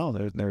let them know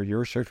they're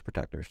your surge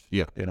protectors.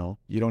 Yeah. You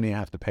don't even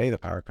have to pay the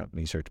power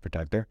company surge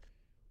protector.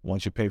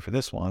 Once you pay for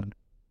this one,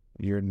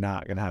 you're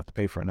not going to have to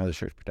pay for another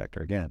surge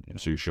protector again.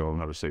 So you show them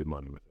how to save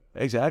money with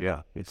it. Exactly.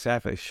 Yeah.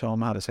 Exactly. Show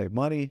them how to save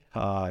money,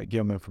 give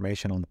them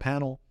information on the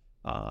panel.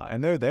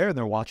 And they're there and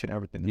they're watching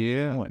everything.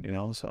 Yeah.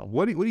 Doing, so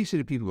What do you say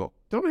to people go,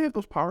 don't I have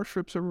those power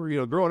strips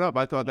over, growing up,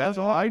 I thought that's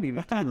all I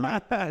needed.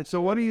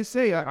 So what do you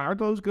say? Are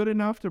those good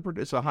enough to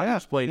produce? So how do you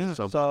explain it?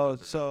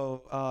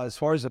 So as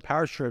far as the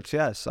power strips,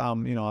 yes, I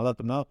let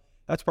them know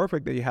that's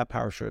perfect that you have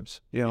power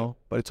strips, but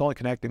it's only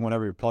connecting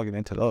whenever you're plugging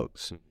into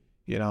those.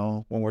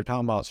 When we're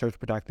talking about surge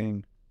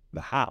protecting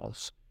the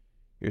house,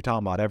 you're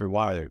talking about every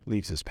wire that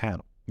leaves this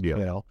panel.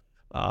 Yeah.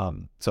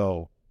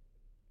 So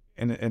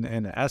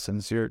in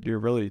essence, you're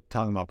really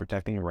talking about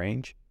protecting your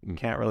range. You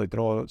can't really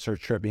throw a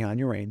surge strip behind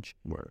your range.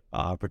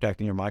 Right.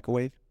 Protecting your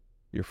microwave,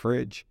 your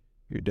fridge,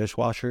 your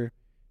dishwasher,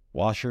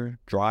 washer,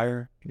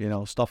 dryer,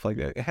 stuff like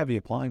that. Heavy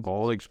appliances.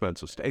 All the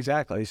expensive stuff.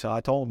 Exactly. So I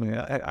told them,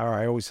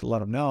 I always let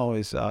them know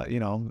is,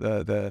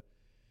 the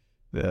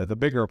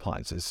bigger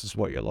appliances is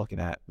what you're looking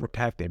at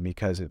protecting,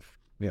 because if,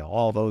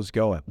 all those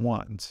go at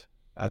once,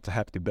 that's a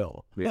hefty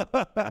bill. Yeah,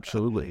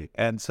 absolutely.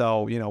 And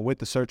so, with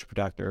the surge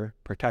protector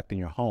protecting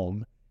your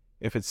home,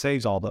 if it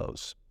saves all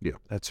those,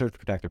 that surge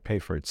protector pay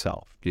for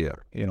itself. Yeah.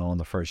 On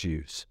the first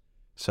use.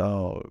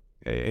 So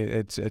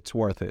it's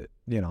worth it,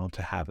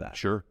 to have that.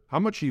 Sure. How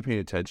much are you paying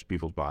attention to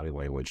people's body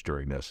language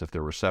during this? If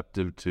they're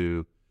receptive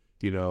to,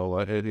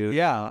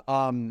 Yeah,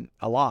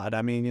 a lot.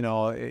 I mean,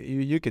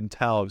 you can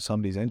tell if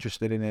somebody's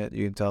interested in it.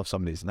 You can tell if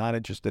somebody's not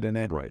interested in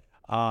it. Right.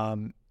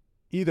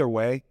 Either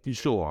way. You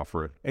still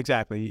offer it.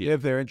 Exactly.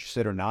 If they're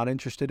interested or not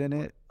interested in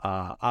it,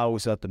 I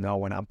always let them know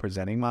when I'm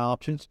presenting my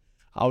options.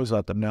 I always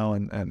let them know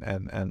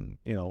and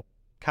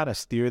kind of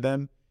steer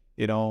them.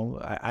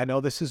 I know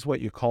this is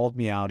what you called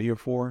me out here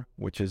for,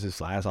 which is this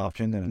last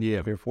option that I'm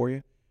here for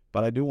you.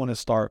 But I do want to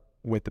start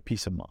with the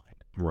peace of mind.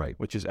 Right.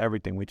 Which is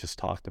everything we just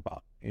talked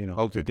about. Okay.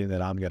 Everything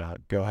that I'm going to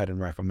go ahead and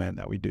recommend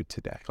that we do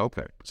today.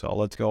 Okay. So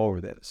let's go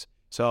over this.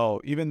 So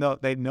even though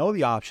they know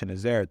the option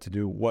is there to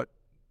do what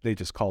they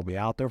just called me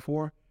out there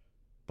for,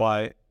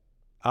 but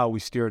I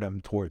always steer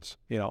them towards,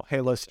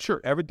 hey, listen, sure,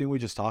 everything we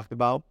just talked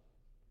about,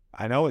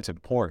 I know it's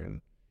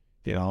important.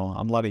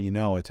 I'm letting you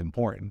know it's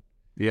important.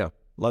 Yeah.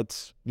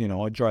 Let's,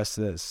 address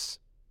this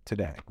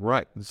today.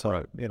 Right.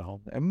 So,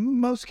 in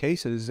most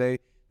cases, they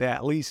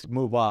at least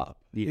move up,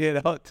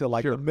 to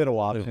like the middle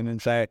option and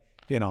say,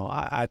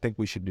 I think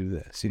we should do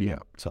this. Yeah.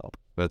 So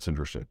that's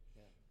interesting.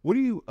 What do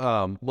you,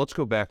 let's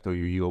go back though,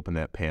 you open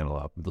that panel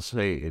up, let's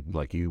say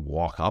you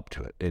walk up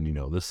to it and,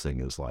 this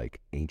thing is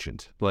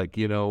ancient,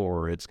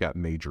 or it's got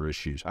major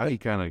issues. How do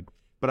you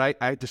but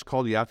I just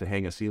called you out to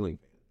hang a ceiling,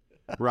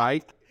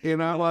 right?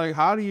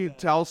 How do you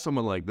tell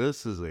someone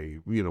this is how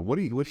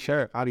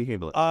do you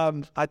handle it?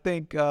 I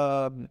think,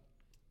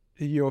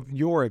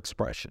 your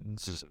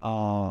expressions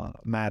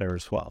matter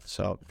as well.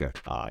 So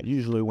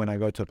usually when I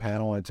go to a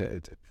panel, it's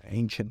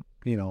ancient,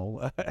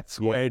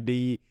 square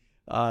D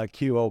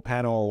QO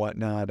panel or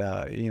whatnot.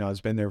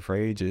 It's been there for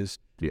ages.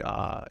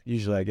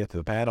 Usually I get to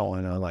the panel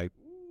and I'm like,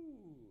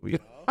 ooh,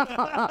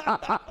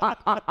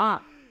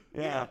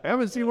 Yeah, I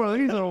haven't seen one of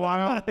these in a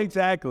while.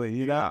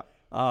 Exactly. Or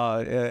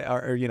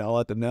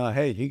let them know,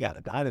 hey, you got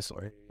a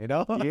dinosaur.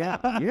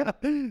 Yeah.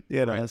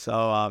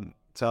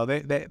 So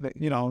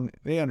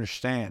they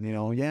understand.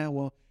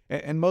 Well,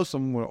 and most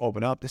of them will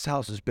open up. This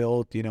house is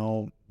built.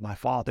 My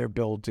father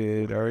built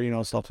it,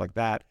 or stuff like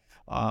that.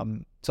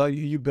 So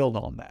you build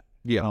on that.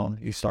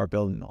 You start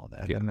building on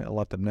that, and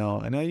let them know.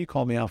 And then you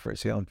call me out for a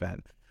ceiling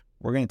fan.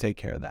 We're going to take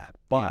care of that,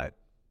 but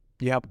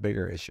you have a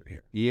bigger issue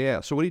here.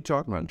 Yeah. So what are you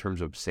talking about in terms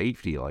of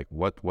safety? Like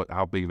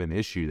how big of an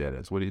issue that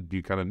is? Do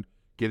you kind of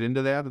get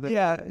into that?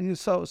 Yeah.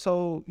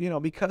 So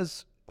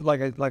because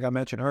like I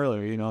mentioned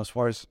earlier, as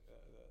far as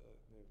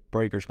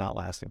breakers not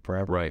lasting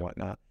forever and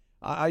whatnot,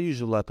 I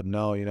usually let them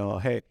know,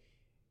 hey,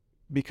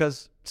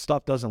 because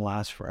stuff doesn't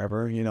last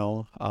forever.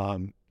 You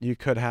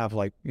could have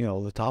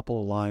the top of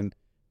the line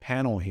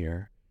panel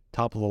here,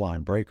 top of the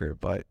line breaker,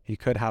 but you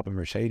could have a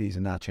Mercedes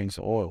and not change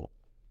the oil.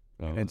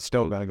 It's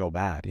still going to go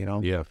bad,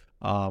 Yeah.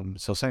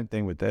 So same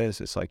thing with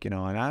this. It's like, and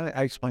I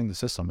explain the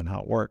system and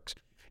how it works.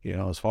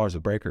 As far as the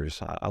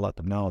breakers, I let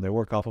them know they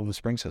work off of a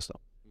spring system.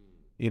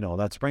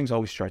 That spring's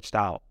always stretched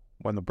out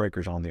when the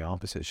breaker's on the on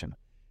position.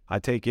 I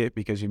take it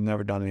because you've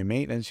never done any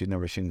maintenance, you've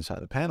never seen inside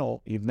the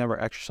panel, you've never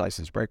exercised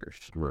these breakers.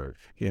 Right.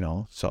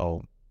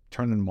 So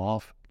turning them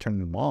off, turning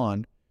them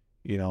on,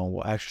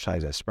 we'll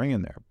exercise that spring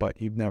in there, but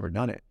you've never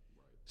done it.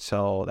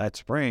 So that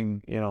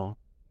spring,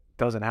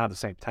 doesn't have the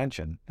same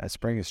tension. That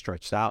spring is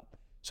stretched out.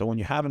 So when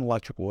you have an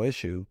electrical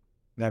issue,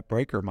 that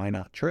breaker might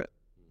not trip.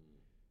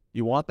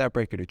 You want that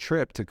breaker to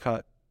trip to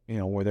cut,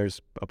 where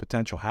there's a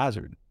potential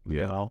hazard.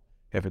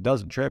 If it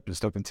doesn't trip, it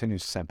still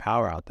continues to send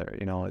power out there.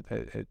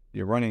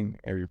 You're running,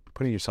 or you're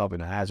putting yourself in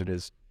a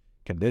hazardous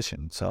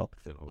condition. So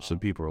some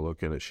people are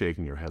looking at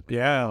shaking your head.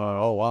 Yeah.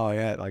 Oh wow.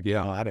 Yeah.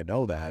 I didn't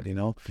know that.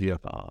 Yeah.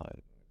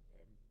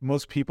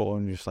 Most people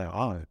are just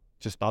like,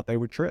 just thought they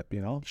would trip.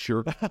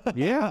 Sure.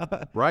 Yeah.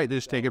 Right. They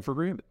just take it for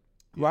granted.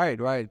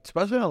 Right.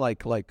 Especially on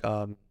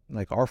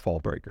like our fall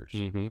breakers.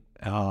 Mm-hmm.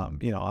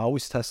 I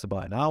always test the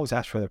button. I always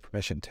ask for their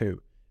permission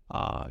too,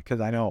 because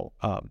I know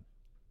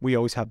we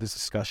always have this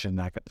discussion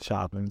back at the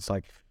shop, and it's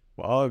like,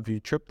 well, if you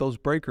trip those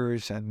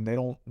breakers and they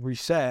don't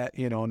reset,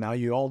 now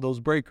you all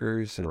those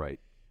breakers. Right.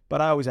 But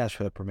I always ask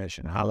for the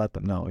permission. I let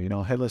them know,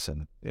 hey,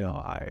 listen,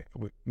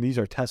 these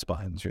are test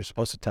buttons. You're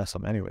supposed to test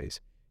them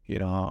anyways.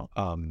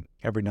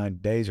 Every 90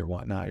 days or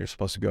whatnot, you're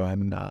supposed to go ahead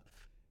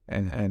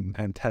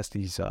and test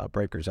these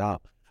breakers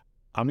out.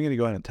 I'm going to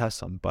go ahead and test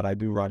them, but I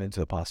do run into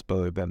the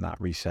possibility of them not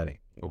resetting.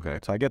 Okay.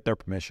 So I get their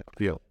permission.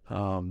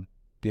 And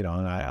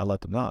I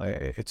let them know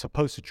it's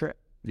supposed to trip.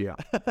 Yeah.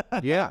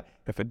 Yeah.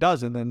 If it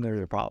doesn't, then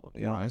there's a problem.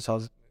 And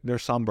so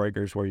there's some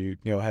breakers where you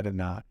go ahead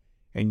and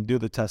you do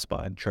the test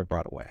button, trip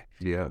right away.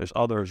 Yeah. There's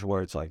others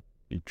where it's like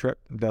you trip,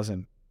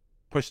 doesn't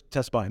push the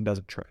test button,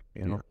 doesn't trip.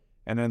 Yeah.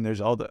 And then there's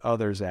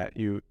others that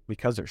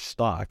because they're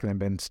stuck and they've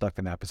been stuck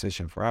in that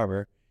position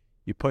forever,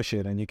 you push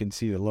it and you can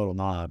see the little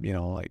knob,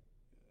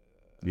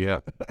 Yeah.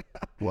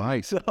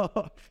 Right.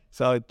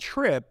 So it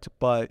tripped,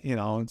 but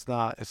it's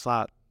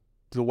not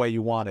the way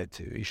you want it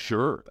to.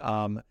 Sure.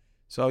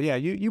 So yeah,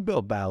 you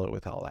build battle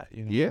with all that.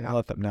 Yeah.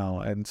 Let them know.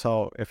 And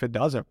so if it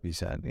doesn't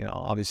reset,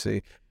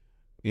 obviously,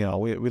 we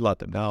let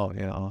them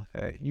know,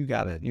 hey, you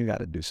gotta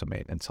do some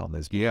maintenance on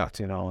this. Yeah. Box,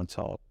 and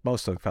so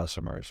most of the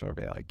customers will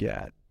be like,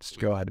 yeah, just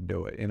go ahead and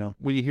do it.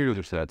 When you hear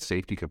there's that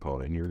safety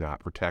component and you're not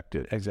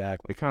protected,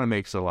 exactly, it kind of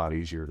makes it a lot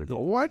easier to go,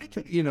 what?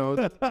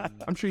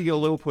 I'm sure you get a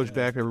little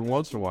pushback every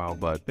once in a while,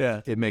 but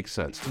it makes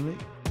sense to me.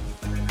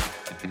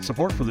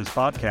 Support for this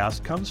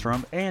podcast comes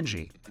from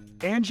Angie.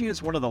 Angie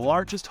is one of the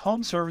largest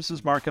home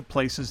services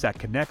marketplaces that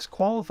connects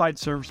qualified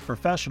service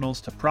professionals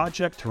to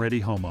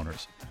project-ready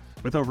homeowners.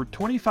 With over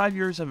 25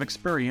 years of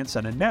experience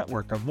and a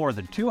network of more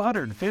than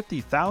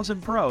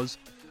 250,000 pros,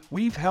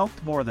 we've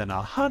helped more than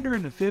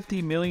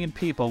 150 million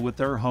people with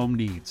their home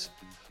needs.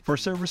 For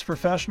service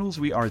professionals,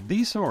 we are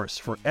the source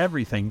for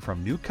everything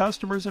from new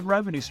customers and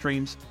revenue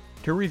streams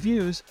to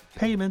reviews,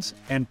 payments,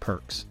 and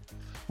perks.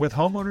 With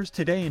homeowners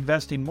today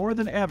investing more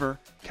than ever,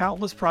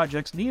 countless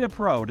projects need a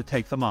pro to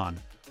take them on.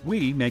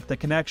 We make the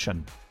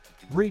connection.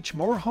 Reach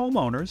more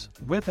homeowners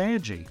with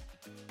Angie.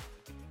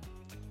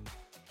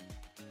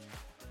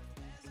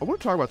 I want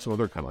to talk about some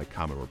other kind of like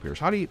common repairs.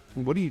 How do you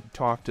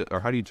talk to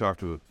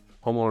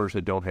homeowners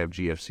that don't have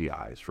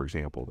GFCIs, for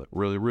example, that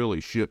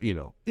really should,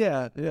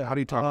 Yeah. How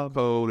do you talk about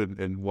code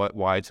and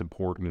why it's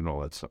important and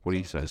all that stuff? What do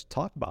you say? Just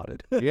talk about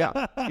it.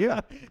 Yeah.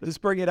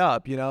 Just bring it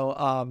up,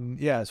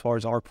 as far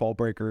as arc fault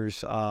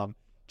breakers,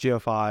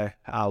 GFI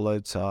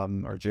outlets,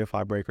 or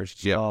GFI breakers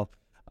as well.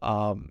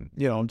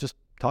 Just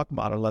talk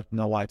about it, let them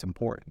know why it's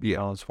important.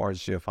 As far as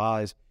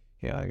GFIs,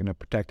 you're going to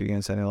protect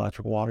against any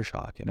electrical water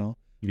shock,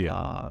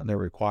 they're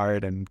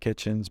required in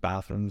kitchens,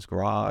 bathrooms,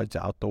 garage,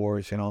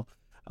 outdoors,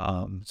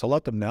 So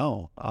let them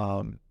know.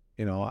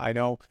 I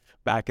know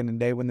back in the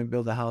day when they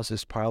built the house,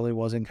 this probably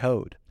wasn't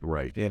code,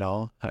 Right. and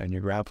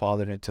your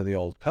grandfathered into the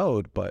old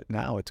code, but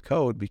now it's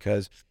code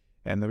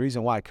and the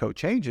reason why code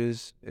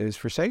changes is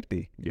for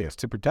safety. Yeah. It's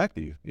to protect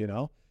you,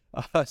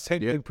 Same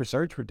thing for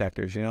surge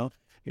protectors,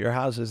 Your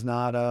house is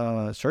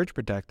not surge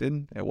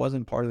protected. It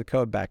wasn't part of the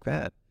code back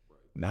then.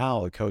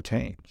 Now the code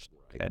changed,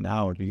 and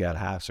now you got to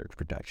have surge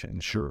protection.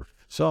 Sure.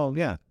 So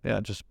yeah,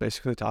 just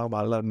basically talk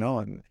about it, let them know,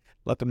 and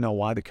let them know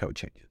why the code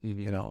changes.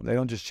 They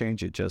don't just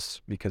change it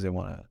just because they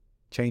want to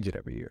change it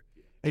every year.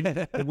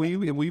 And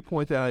we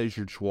point that out as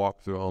you just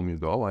walk through home. You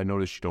go, oh, I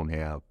noticed you don't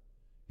have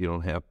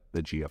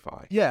the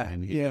GFI. Yeah,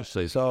 And you yeah. just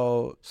say,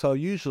 So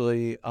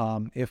usually,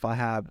 if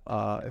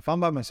I'm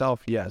by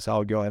myself, yes, I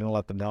would go ahead and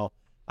let them know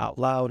out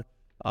loud.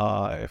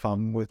 If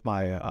I'm with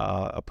my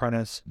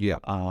apprentice, yeah,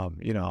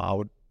 I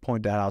would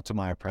point that out to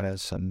my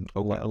apprentice and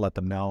let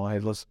them know, hey,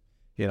 listen,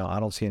 I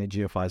don't see any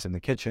GFIs in the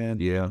kitchen.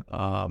 yeah,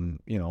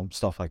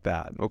 Stuff like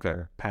that.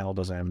 okay, Panel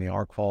doesn't have any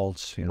arc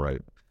faults.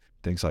 right,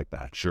 things like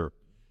that. sure.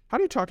 How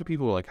do you talk to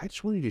people like, I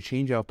just wanted to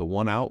change out the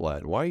one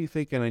outlet? Why are you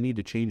thinking I need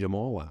to change them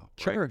all out?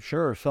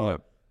 Sure. So,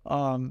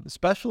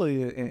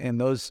 especially in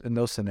those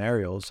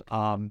scenarios,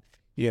 I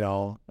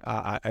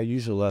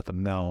usually let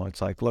them know.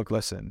 It's like, look,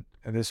 listen,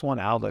 this one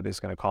outlet is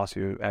going to cost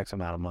you X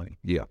amount of money.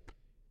 Yeah.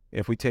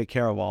 If we take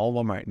care of all of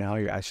them right now,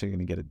 you're actually going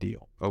to get a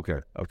deal. Okay.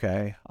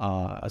 Okay.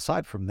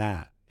 Aside from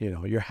that,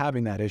 you're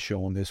having that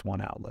issue on this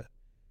one outlet.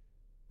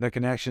 The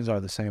connections are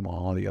the same on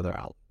all the other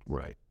outlets.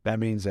 Right. That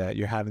means that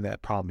you're having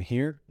that problem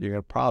here. You're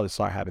going to probably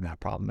start having that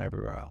problem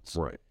everywhere else.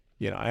 Right.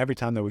 Every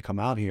time that we come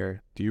out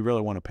here, do you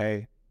really want to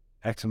pay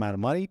X amount of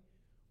money,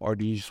 or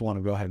do you just want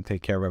to go ahead and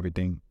take care of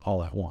everything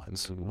all at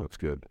once? That's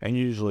good. And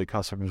usually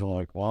customers are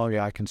like, well,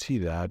 yeah, I can see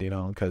that,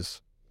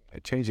 because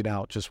changing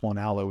out just one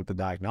outlet with the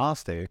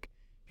diagnostic,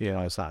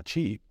 it's not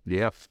cheap,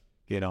 Yeah.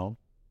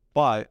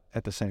 but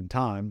at the same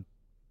time,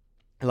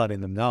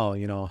 letting them know,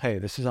 hey,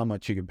 this is how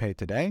much you can pay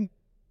today.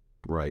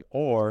 Right.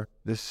 Or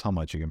this is how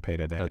much you can pay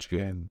today. That's good.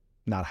 And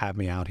not have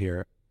me out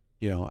here,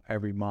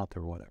 every month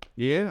or whatever.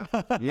 Yeah.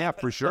 Yeah,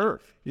 for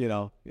sure.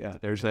 Yeah.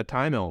 There's that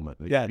time element.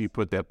 Yeah. You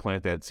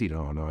plant that seed.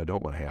 Oh, no, I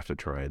don't want to have to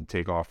try and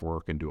take off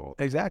work and do all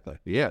that. Exactly.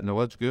 Yeah, no,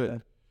 that's good. Yeah.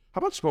 How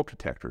about smoke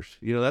detectors?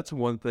 That's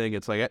one thing.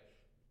 It's like,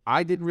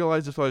 I didn't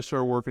realize this until I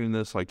started working in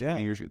this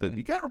 10 years ago. That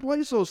you got to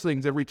replace those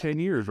things every 10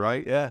 years,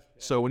 right? Yeah.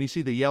 So when you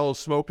see the yellow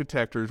smoke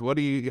detectors, how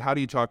do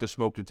you talk to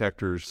smoke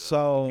detectors?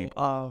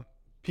 So,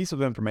 piece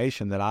of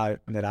information that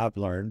I've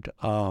learned,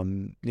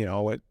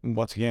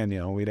 once again,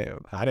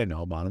 I didn't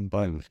know about them,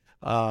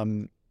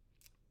 but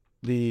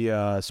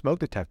the smoke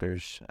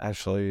detectors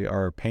actually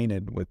are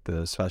painted with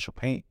the special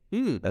paint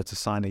that's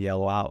assigned to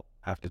yellow out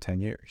after 10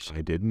 years.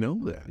 I didn't know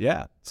that.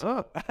 Yeah.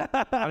 Oh,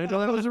 I didn't know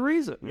that was a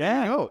reason.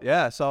 Yeah.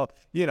 Yeah. So,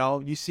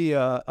 you see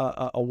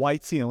a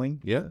white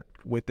ceiling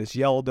with this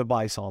yellow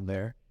device on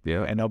there.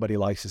 Yeah. And nobody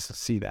likes us to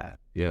see that.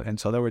 Yeah. And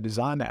so they were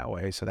designed that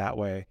way. So that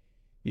way,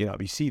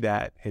 if you see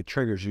that, it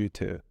triggers you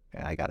to,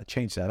 I got to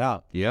change that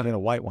out. Yeah. Get a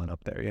white one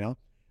up there,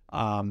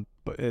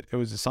 But it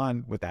was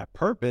designed with that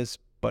purpose,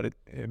 but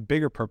a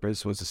bigger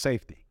purpose was the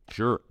safety.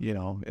 Sure.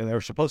 And they were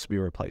supposed to be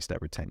replaced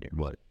every 10 years.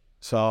 Right.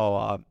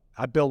 So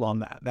I build on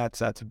that.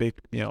 That's a big,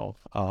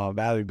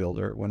 value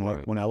builder.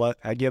 When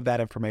I give that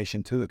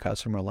information to the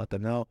customer, let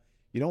them know,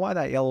 why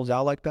that yellow's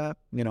out like that,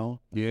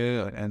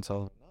 Yeah. And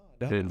so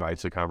It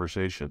invites a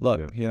conversation.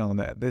 look,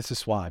 this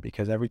is why,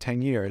 because every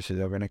 10 years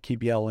they're going to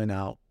keep yelling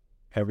out.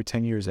 Every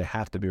 10 years they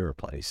have to be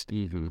replaced.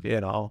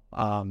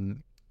 Mm-hmm.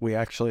 We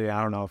actually,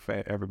 I don't know if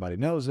everybody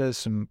knows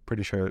this. I'm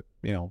pretty sure,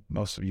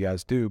 most of you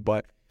guys do,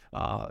 but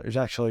there's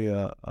actually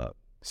a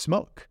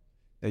smoke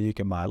that you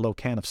can buy, a little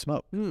can of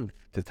smoke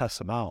to test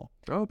them out.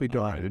 Oh, be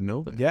darned. I didn't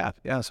know that.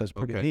 Yeah. So it's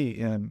pretty neat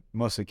in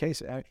most of the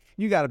cases.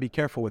 You got to be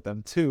careful with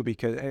them too,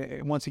 because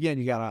once again,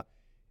 you gotta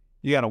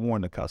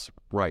warn the customer.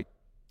 Right.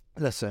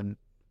 Listen,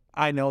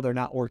 I know they're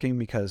not working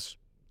because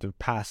the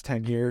past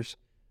 10 years,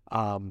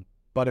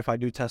 but if I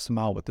do test them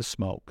out with the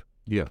smoke,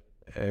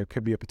 it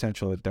could be a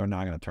potential that they're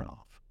not going to turn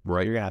off.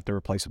 Right. You're going to have to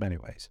replace them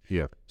anyways.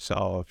 Yeah.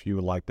 So if you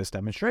would like this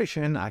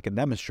demonstration, I can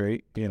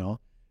demonstrate,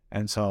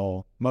 and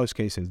so most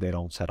cases they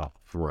don't set off.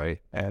 Right.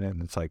 And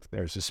then it's like,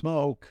 there's the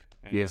smoke.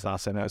 And Yeah.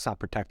 It's not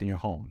protecting your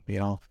home,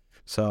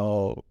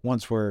 So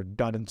once we're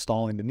done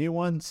installing the new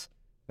ones,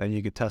 then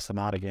you could test them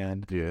out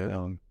again.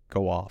 Yeah.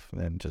 Go off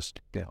and then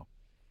just, Do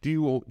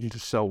you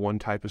just sell one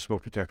type of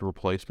smoke detector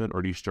replacement,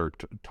 or do you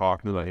start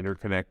talking to the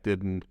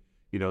interconnected and,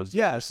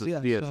 Yes.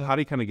 How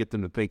do you kind of get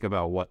them to think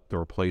about what the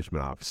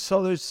replacement option?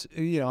 So there's,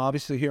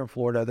 obviously here in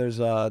Florida, there's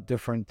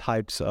different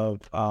types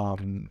of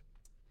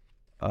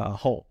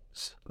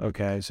homes.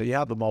 Okay, so you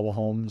have the mobile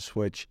homes,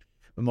 which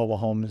the mobile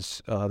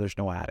homes, there's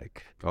no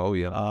attic. Oh,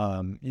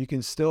 yeah. You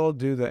can still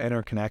do the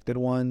interconnected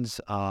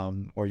ones,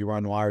 where you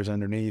run wires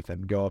underneath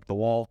and go up the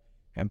wall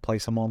and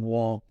place them on the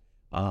wall.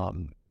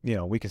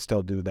 We can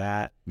still do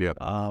that. Yeah.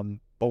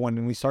 But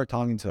when we start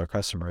talking to our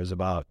customers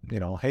about,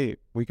 hey,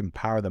 we can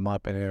power them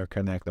up and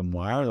interconnect them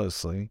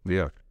wirelessly.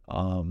 Yeah.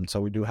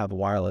 So we do have a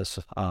wireless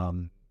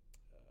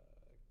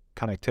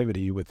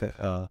connectivity with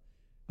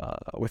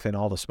within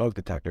all the smoke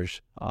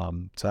detectors.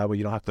 So that way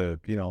you don't have to,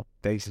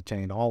 daisy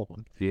chain all of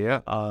them.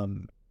 Yeah.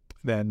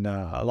 Then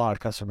a lot of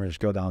customers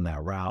go down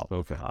that route.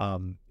 Okay.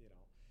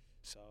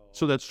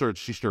 So So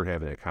she started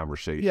having that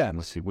conversation. Yeah.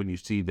 Let's see, when you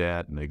see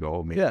that and they go,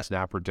 oh, maybe Yeah. it's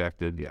not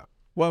protected. Yeah.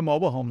 well,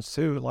 mobile homes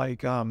too,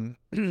 like a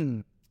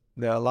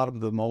lot of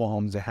the mobile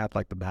homes, they have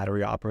like the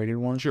battery operated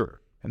ones.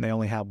 Sure. And they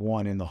only have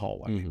one in the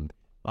hallway.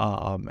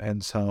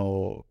 And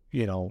so,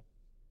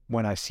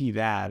 when I see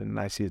that and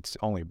I see it's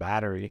only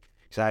battery,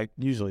 so I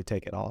usually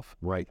take it off.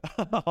 Right.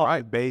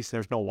 Right. Base,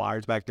 there's no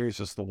wires back there. It's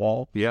just the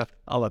wall. Yeah.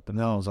 I'll let them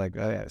know. I was like,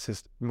 it's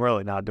just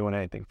really not doing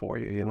anything for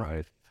you, you know?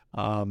 Right.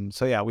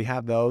 So yeah, we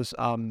have those.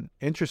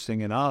 Interesting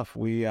enough,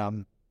 we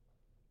have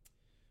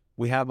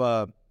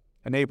a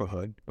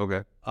neighborhood,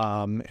 Okay.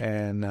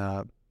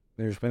 and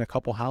there's been a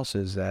couple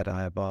houses that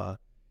I've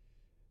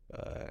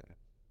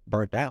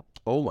burnt down.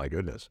 Oh, my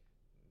goodness.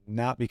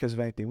 Not because of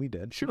anything we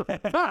did. Sure. Yeah,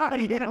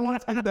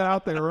 let's get that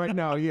out there right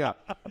now. Yeah.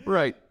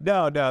 Right.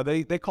 No,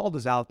 they called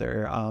us out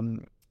there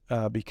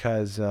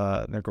because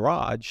in the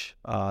garage,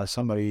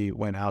 somebody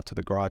went out to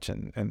the garage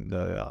and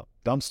the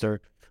dumpster,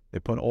 they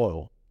put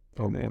oil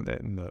in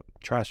the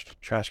trash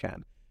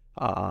can.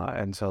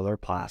 And so they're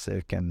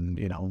plastic and,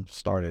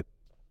 started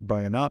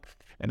burning up,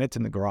 and it's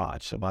in the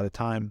garage. So by the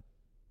time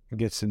it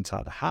gets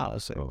inside the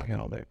house,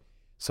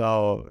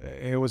 so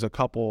it was a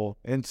couple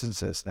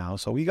instances now.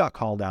 So we got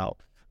called out.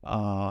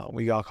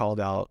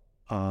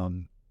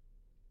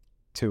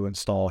 To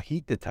install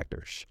heat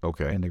detectors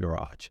Okay. in the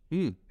garage,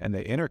 and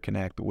they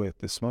interconnect with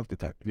the smoke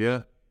detector.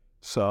 Yeah.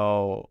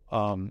 So,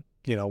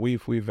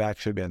 we've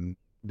actually been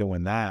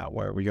doing that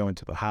where we go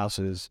into the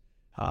houses,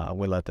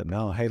 we let them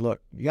know, hey,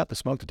 look, you got the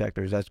smoke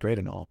detectors, that's great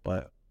and all,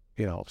 but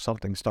if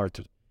something starts,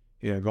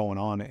 going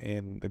on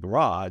in the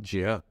garage,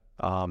 Yeah.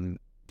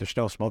 there's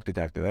no smoke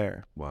detector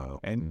there. Wow.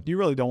 And you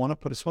really don't want to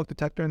put a smoke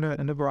detector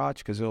in the garage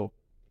because it'll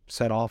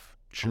set off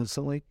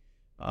instantly.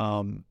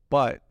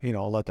 But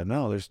let them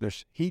know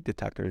there's heat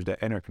detectors that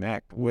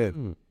interconnect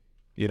with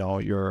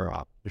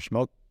your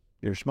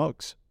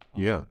smokes.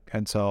 Yeah.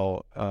 And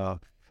so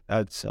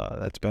that's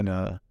been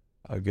a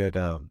good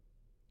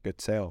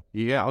sale.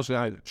 Yeah.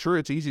 I'm sure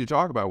it's easy to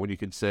talk about when you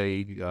can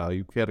say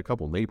you've had a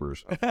couple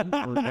neighbors.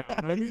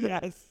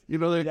 Yes.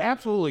 They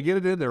absolutely get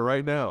it in there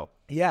right now.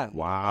 Yeah.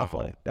 Wow.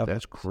 Definitely.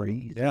 That's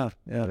crazy. Yeah.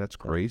 That's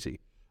crazy.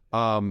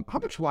 How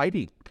much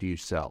lighting do you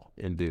sell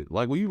and do?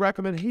 Like, will you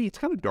recommend, hey, it's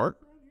kind of dark?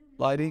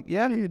 Lighting,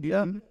 yeah.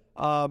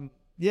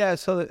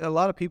 So a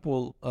lot of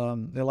people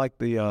they like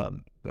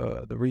the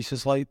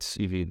Reese's lights.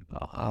 TV.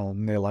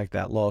 They like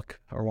that look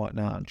or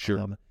whatnot.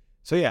 Sure.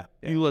 So yeah,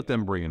 You let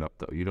them bring it up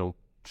though. You don't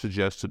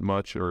suggest it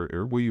much,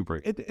 or will you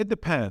bring it? it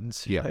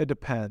depends. Yeah. It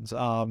depends.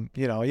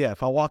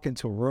 If I walk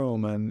into a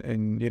room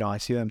and I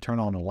see them turn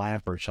on a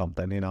lamp or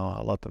something,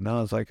 I'll let them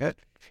know. It's like, hey,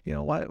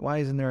 why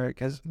isn't there?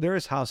 Because there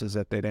is houses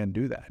that they didn't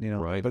do that,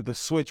 Right. But the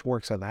switch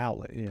works on the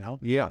outlet,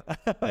 Yeah.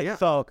 Yeah.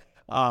 So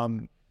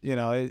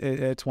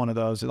it's one of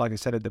those. Like I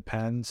said, it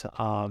depends.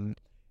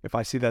 If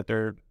I see that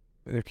their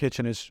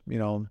kitchen is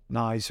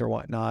nice or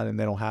whatnot, and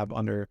they don't have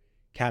under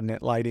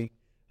cabinet lighting,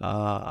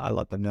 I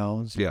let them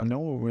know. So, Yeah. no,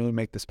 we'll really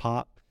make this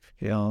pop.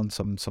 And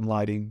some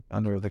lighting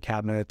under the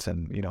cabinets,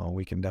 and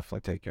we can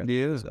definitely take care of it.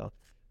 Yeah. So,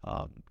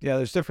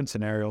 there's different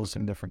scenarios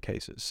in different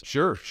cases.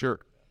 Sure.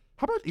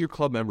 How about your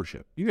club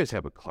membership? You guys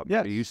have a club.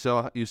 Yes. You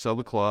sell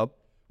the club.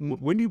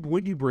 When do you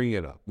bring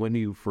it up? When do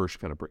you first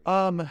kind of bring it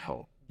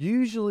up?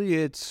 Usually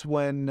it's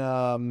when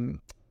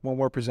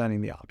we're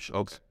presenting the options.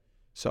 Okay.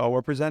 So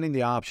we're presenting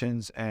the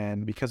options,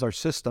 and because our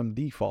system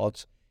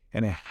defaults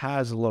and it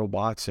has a little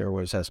box there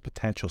where it says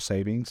potential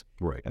savings,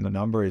 Right. and the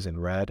number is in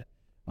red.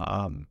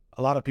 A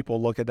lot of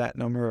people look at that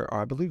number, or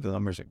I believe the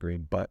number's in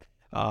green, but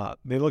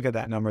they look at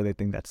that number, they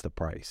think that's the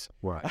price.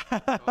 Right.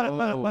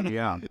 Oh,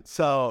 yeah.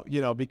 So,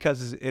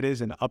 because it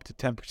is an up to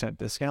 10%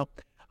 discount,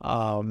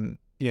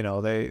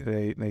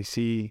 they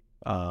see,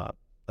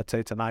 let's say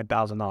it's a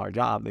 $9,000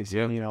 job, they see,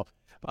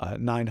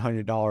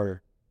 $900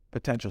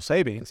 potential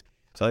savings.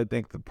 So they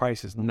think the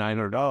price is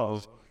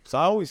 $900. So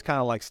I always kind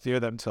of like steer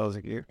them. So I was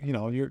like, you're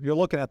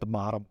looking at the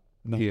bottom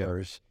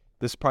numbers.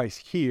 This price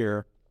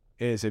here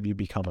is if you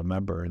become a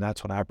member, and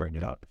that's when I bring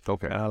it up.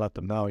 Okay. And I let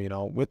them know,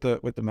 with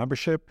the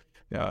membership,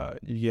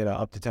 you get a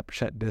up to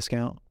 10%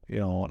 discount,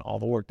 on all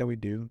the work that we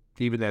do.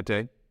 Even that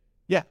day?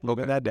 Yeah, Okay.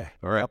 even that day.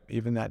 All right. Yep,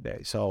 even that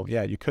day. So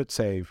yeah, you could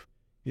save,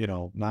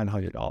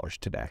 $900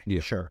 today.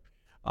 Yeah. Sure.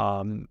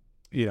 No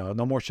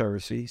more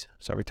service fees.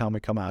 So every time we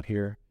come out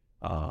here,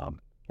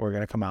 we're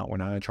going to come out. We're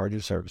not going to charge you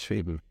a service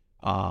fee.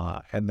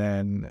 And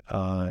then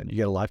you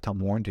get a lifetime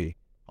warranty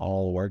on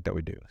all the work that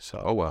we do.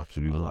 So Oh, wow. So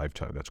you do the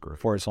lifetime. That's great.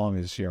 for as long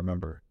as you're a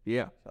member.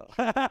 Yeah.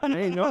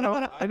 Hey, no,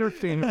 I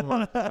understand. And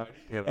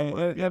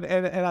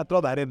I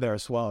throw that in there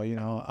as well,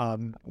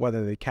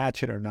 whether they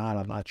catch it or not,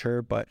 I'm not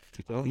sure, but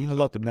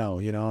let them know,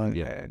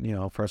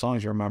 and for as long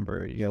as you're a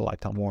member, you get a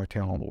lifetime warranty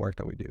on all the work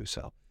that we do.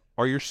 So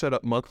Are you set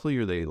up monthly,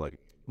 or are they like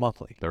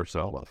monthly. they're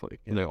set up monthly?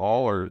 And they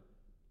all are.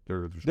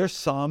 There's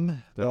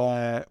some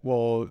that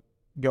will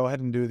go ahead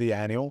and do the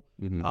annual.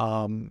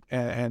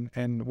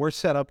 And we're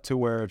set up to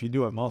where if you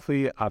do it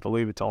monthly, I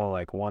believe it's only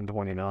like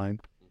 $129.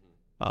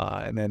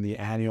 And then the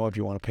annual, if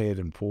you want to pay it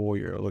in full,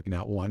 you're looking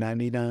at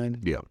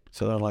 $199. Yeah.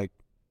 So they're like,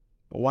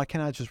 well, why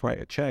can't I just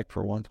write a check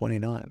for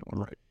 $129?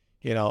 Right.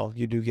 You know,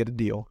 you do get a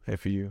deal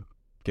if you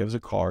give us a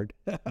card.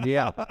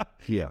 Yeah.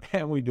 Yeah.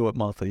 And we do it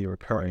monthly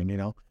recurring, you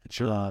know.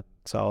 Sure.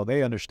 So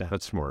they understand.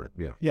 That's smart.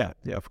 Yeah.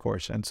 Yeah, of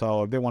course. And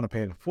so if they want to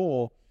pay it in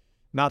full,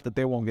 not that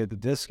they won't get the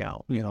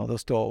discount, you know, they'll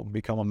still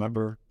become a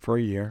member for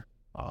a year.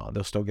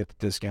 They'll still get the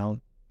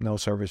discount, no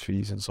service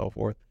fees and so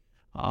forth.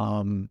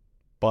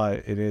 But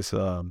it is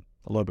a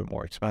little bit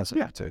more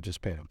expensive to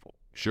just pay it in full.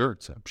 Sure.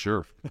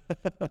 Sure.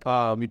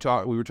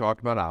 We were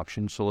talking about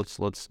options, so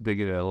let's dig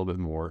into it a little bit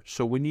more.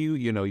 So when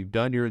you've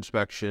done your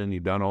inspection,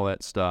 you've done all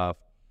that stuff,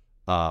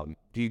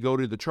 do you go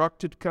to the truck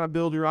to kind of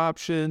build your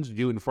options? Do you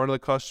do it in front of the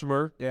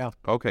customer? Yeah.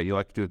 Okay, you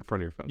like to do it in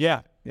front of your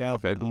customer. Yeah.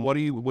 Okay. What do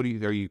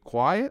you are you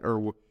quiet, or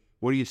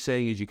what are you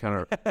saying? Is you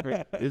kind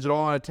of is it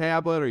all on a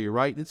tablet, or are you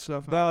writing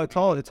stuff? No, it's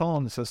all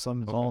on the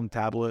system. It's all on the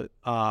tablet.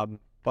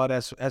 But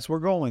as we're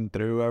going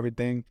through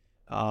everything,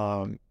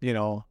 you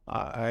know,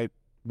 I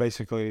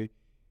basically,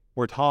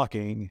 we're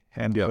talking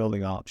and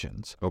building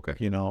options. Okay.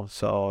 You know,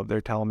 so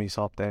they're telling me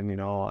something, you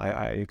know,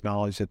 I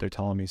acknowledge that they're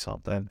telling me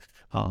something.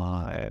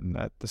 And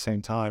at the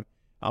same time,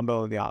 I'm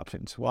building the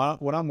options.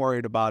 What I'm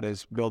worried about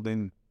is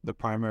building the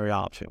primary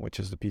option, which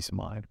is the peace of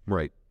mind.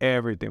 Right.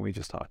 Everything we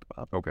just talked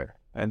about. Okay.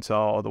 And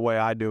so the way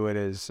I do it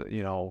is,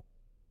 you know,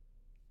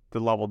 the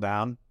level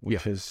down,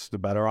 which is the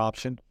better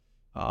option.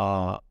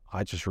 I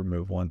just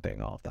remove one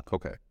thing off that.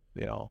 Okay.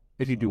 You know.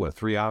 If you do what,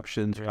 three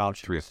options? Three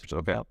options.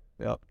 Okay.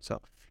 Yep.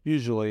 So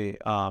usually,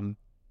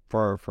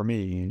 for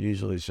me,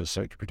 usually it's just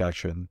surge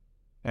protection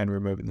and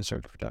removing the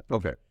surge protector.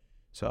 Okay.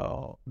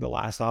 So the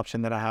last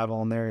option that I have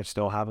on there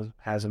still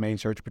has a main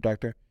surge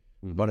protector,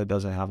 but it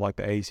doesn't have like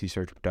the AC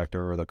surge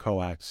protector or the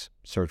coax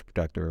surge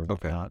protector.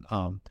 Okay.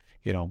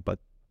 You know, but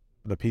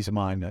the peace of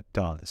mind that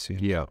does. You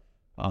know?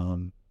 Yeah.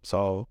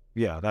 So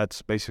yeah,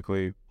 that's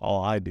basically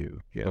all I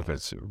do. You know, Okay.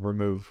 is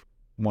remove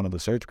one of the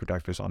surge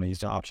protectors on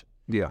each option.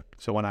 Yeah.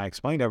 So when I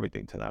explained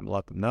everything to them, I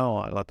let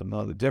them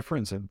know the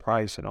difference in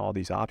price and all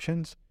these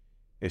options.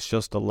 It's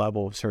just the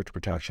level of surge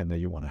protection that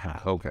you want to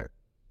have. Okay.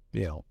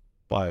 You know,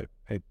 but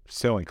it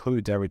still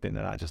includes everything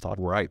that I just talked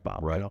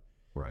about. Right. You know?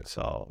 Right.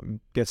 So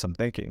get some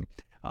thinking.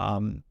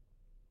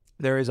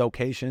 There is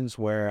occasions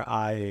where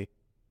I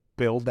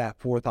build that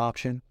fourth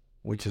option,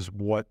 which is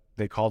what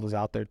they called us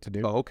out there to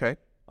do. Oh, okay.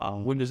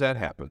 When does that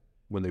happen?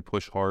 When they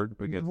push hard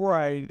again?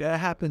 Right. That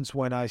happens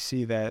when I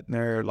see that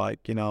they're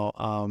like, you know,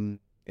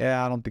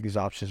 I don't think these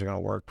options are going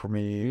to work for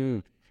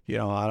me. You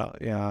know, I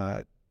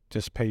don't,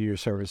 just pay your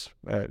service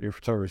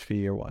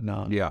fee or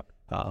whatnot. Yeah.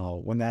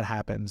 When that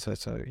happens,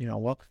 it's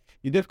well,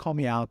 you did call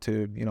me out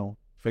to, you know,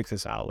 fix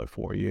this outlet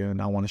for you,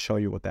 and I want to show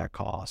you what that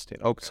cost. You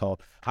know? Okay. So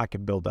I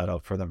can build that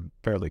up for them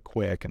fairly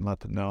quick and let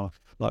them know,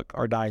 look,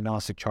 our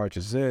diagnostic charge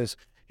is this.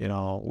 You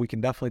know, we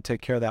can definitely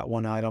take care of that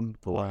one item.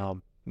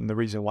 And the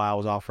reason why I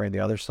was offering the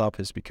other stuff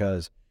is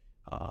because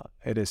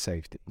it is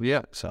safety.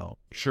 Yeah. So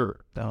sure.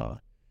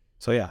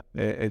 So yeah,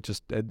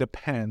 it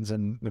depends,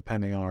 and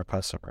depending on our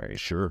customer.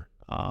 Sure.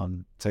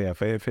 So yeah,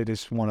 if it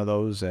is one of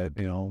those that,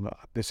 you know,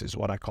 this is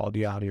what I called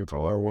you out here for,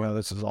 or well,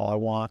 this is all I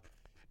want.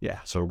 Yeah.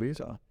 So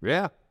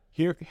yeah.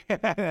 Here,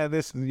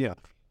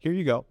 here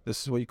you go.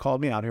 This is what you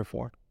called me out here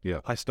for. Yeah.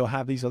 I still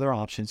have these other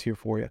options here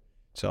for you.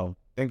 So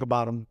think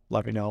about them.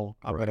 Let me know.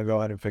 I'm going to go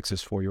ahead and fix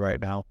this for you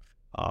right now.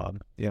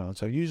 You know,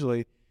 so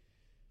usually,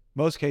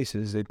 most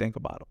cases, they think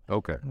about them.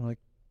 Okay. I'm like,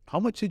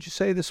 how much did you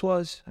say this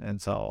was? And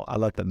so I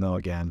let them know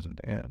again.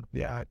 And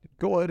yeah,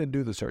 go ahead and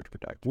do the surge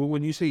protect. Well,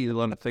 when you say you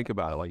let them think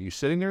about it, like you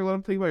sitting there, let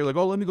them think about it, you're like,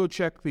 oh, let me go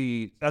check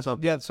the. That's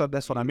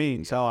what I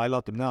mean. So I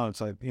let them know.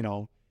 It's like, you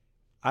know,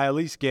 I at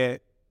least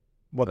get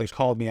what they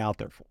called me out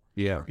there for.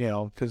 Yeah. You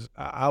know, because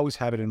I always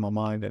have it in my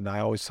mind, and I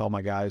always tell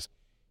my guys,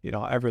 you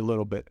know, every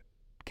little bit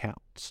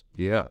counts.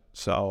 Yeah.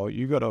 So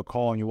you go to a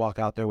call and you walk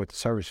out there with the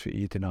service fee,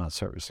 you did not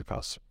service the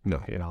customer.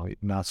 No. You know,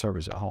 not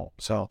service at home.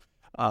 So,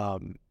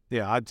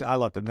 yeah, I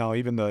let them know,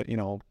 even the, you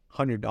know,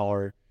 $100,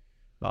 $200,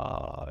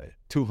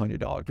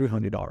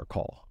 $300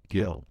 call.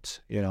 Yeah.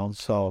 You know,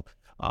 so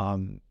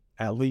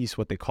at least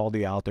what they called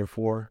you out there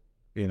for,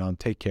 you know,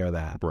 take care of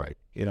that. Right.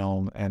 You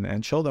know,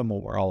 and show them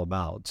what we're all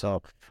about.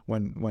 So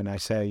when I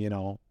say, you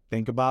know,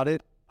 think about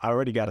it, I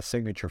already got a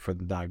signature for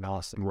the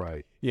diagnostic.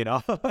 Right. You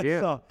know?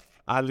 Yeah. So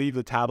I leave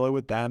the tablet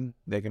with them.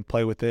 They can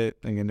play with it.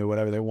 They can do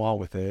whatever they want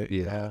with it.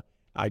 Yeah.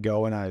 I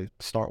go and I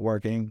start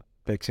working,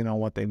 fixing on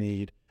what they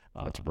need.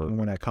 And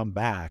when I come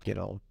back, you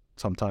know,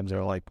 sometimes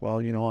they're like,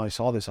 well, you know, I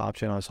saw this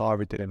option. I saw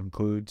everything it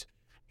includes.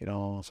 You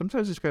know,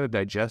 sometimes it's got to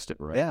digest it,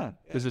 right? Yeah.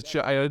 Because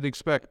I didn't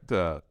expect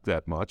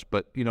that much,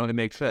 but, you know, it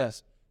makes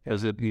sense.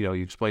 Because it, you know,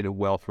 you explained it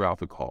well throughout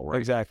the call, right?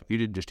 Exactly. You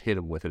didn't just hit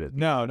them with it.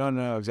 No,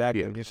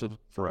 exactly.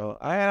 Yeah.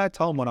 I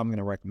tell them what I'm going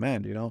to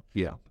recommend, you know?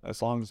 Yeah.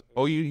 As long as...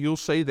 Oh, you'll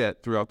say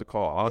that throughout the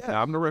call. I'm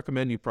going to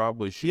recommend you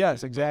probably should.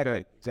 Yes,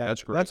 exactly.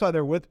 That's great. That's why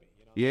they're with me.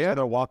 You know? Yeah. So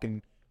they're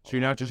walking So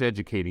you're not just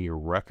educating, you're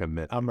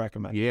recommending. I'm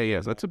recommending. Yeah,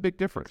 that's a big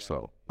difference.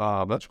 So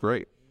that's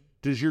great.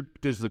 Is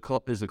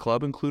the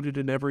club included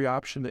in every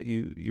option that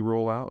you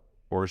roll out,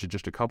 or is it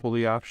just a couple of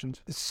the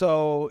options?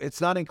 So it's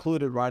not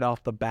included right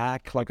off the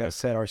back. Like I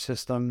said, our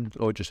system,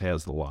 It just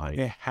has the line.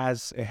 it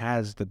has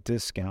the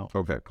discount.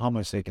 Okay. How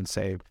much they can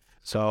save.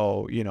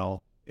 So,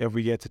 if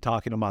we get to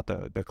talking about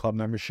the club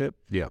membership,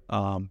 Yeah.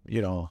 I'll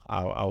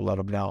let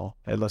them know.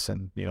 Hey,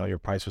 listen, your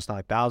price was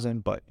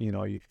 9,000, but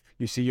you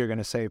see you're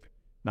gonna save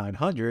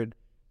 900.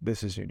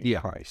 This is your new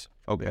price.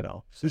 Okay.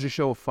 There's a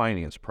show of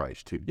finance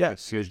price too.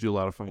 Yes. You guys do a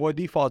lot of finance. Well, it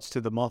defaults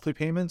to the monthly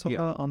payments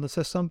on the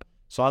system.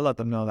 So I let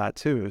them know that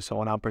too. So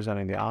when I'm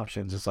presenting the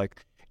options, it's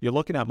like you're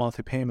looking at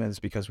monthly payments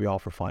because we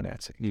offer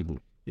financing. Mm-hmm.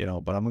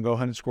 But I'm gonna go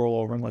ahead and scroll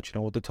over and let you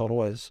know what the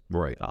total is.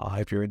 Right.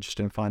 If you're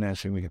interested in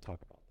financing, we can talk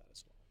about that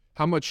as well.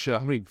 How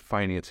many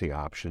financing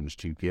options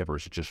do you give, or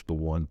is it just the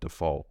one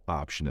default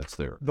option that's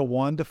there? The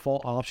one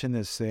default option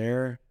that's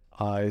there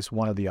is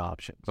one of the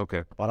options.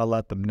 Okay. But I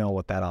let them know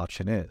what that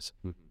option is.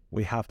 Mm-hmm.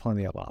 We have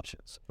plenty of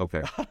options.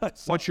 Okay.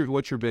 What's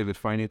your biggest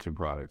financing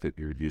product that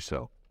you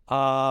sell?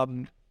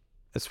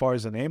 As far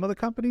as the name of the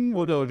company,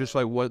 Well, no, just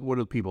like what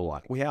do people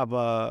like? we have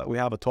a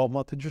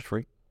 12-month interest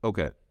free.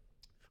 Okay.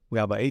 We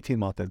have an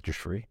 18-month interest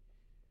free,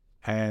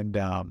 and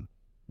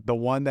the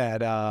one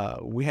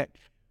that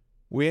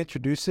we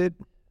introduced it,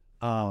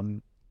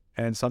 and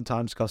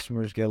sometimes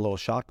customers get a little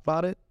shocked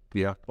about it.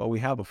 Yeah. But we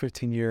have a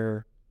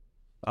 15-year.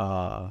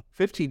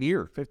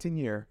 15-year.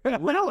 15-year.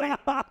 Really?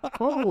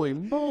 Holy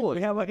moly.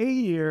 We have an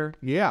 8-year.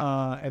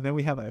 Yeah. And then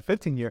we have a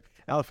 15-year.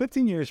 Now, the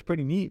 15-year is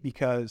pretty neat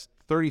because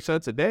 30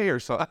 cents a day or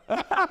so.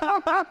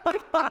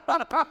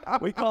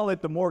 we call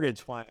it the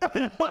mortgage finance.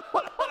 That's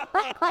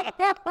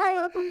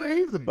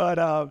amazing.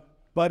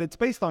 But it's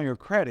based on your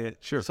credit.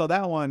 Sure. So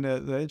that one,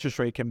 the interest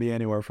rate can be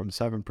anywhere from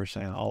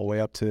 7% all the way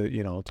up to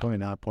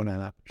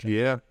 29.99%.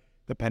 Yeah.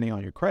 Depending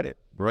on your credit.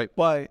 Right.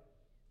 But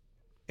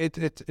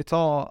it's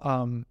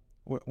all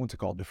what's it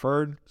called,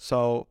 deferred.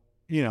 So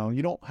you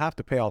don't have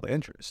to pay all the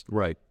interest.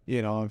 Right.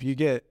 If you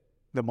get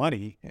the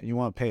money and you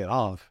want to pay it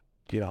off,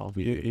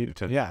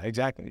 yeah,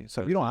 exactly.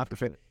 So you don't have to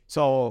pay.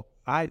 So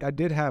I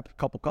did have a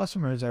couple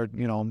customers that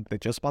they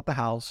just bought the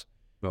house.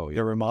 Oh, yeah.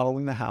 They're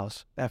remodeling the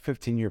house. That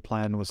 15-year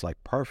plan was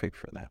like perfect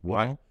for that.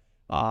 Why?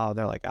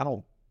 They're like, I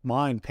don't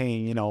mind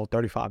paying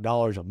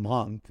 $35 a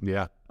month.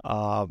 Yeah.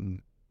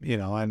 And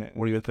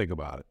What do you think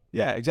about it?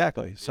 yeah,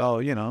 exactly.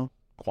 So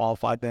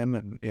qualified them,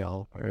 and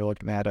we're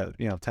looking at a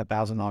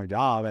 $10,000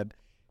 job, and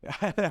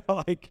they're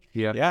like,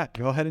 yeah,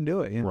 go ahead and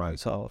do it. Right.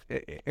 So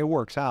it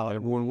works out.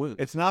 Everyone wins.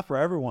 It's not for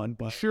everyone,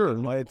 but Sure.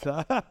 it's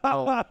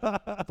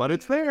But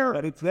it's there.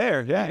 but it's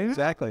there. Yeah,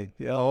 exactly.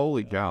 Yeah.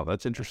 Holy cow,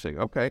 that's interesting.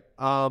 Okay,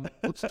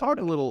 let's talk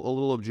a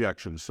little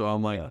objections. So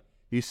I'm like,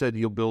 you said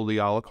you'll build the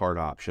a la carte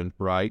option,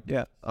 right?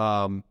 Yeah.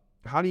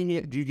 How do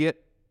you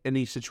get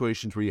any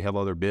situations where you have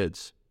other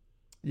bids?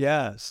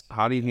 Yes.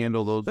 How do you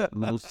handle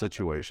those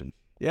situations?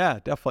 Yeah,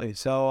 definitely.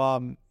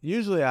 So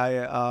usually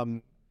I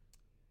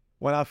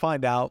when I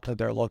find out that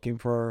they're looking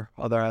for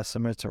other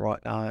estimates or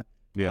whatnot,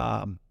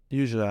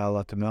 usually I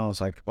let them know.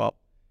 It's like, well,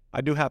 I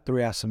do have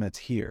 3 estimates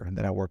here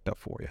that I worked up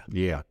for you.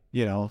 Yeah.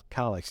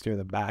 Kind of like steer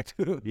them back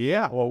to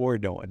Yeah. what we're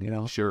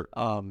doing. Sure.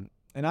 And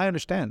I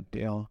understand,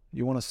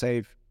 you want to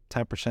save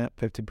 10%,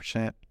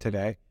 50%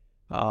 today.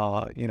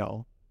 Let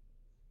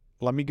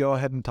me go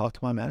ahead and talk to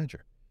my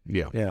manager.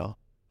 Yeah.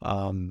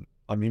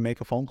 Let me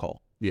make a phone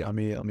call. Yeah. Let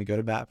me go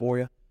to bat for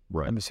you.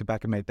 Right. Let me see if I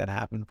can make that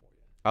happen.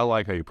 I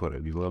like how you put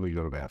it. You let me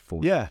go to bat for.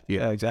 Yeah,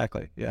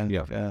 exactly. Yeah.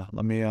 Yeah.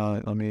 Let me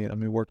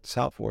work this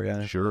out for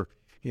you. Sure.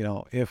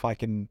 If I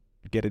can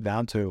get it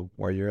down to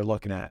where you're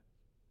looking at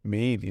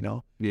me,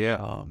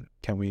 Yeah.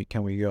 can we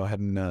go ahead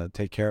and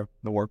take care of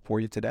the work for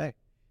you today?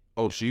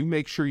 Oh, so you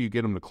make sure you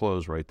get them to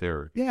close right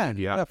there.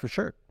 Yeah, for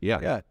sure.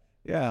 Yeah.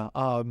 Yeah.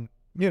 I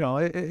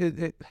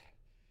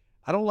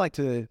don't like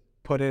to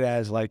put it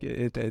as like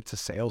it's a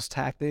sales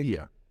tactic.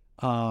 Yeah.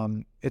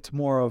 It's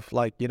more of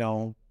like,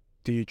 do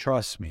you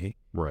trust me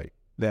Right.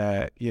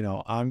 that,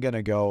 I'm going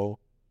to go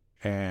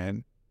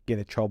and get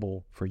in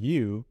trouble for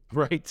you?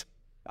 Right.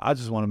 I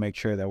just want to make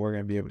sure that we're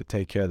going to be able to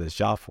take care of this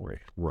job for you.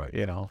 Right.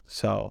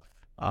 So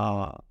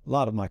a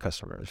lot of my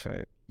customers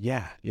say,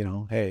 yeah,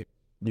 hey,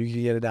 you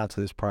can get it down to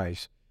this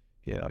price.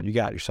 You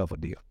got yourself a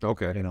deal.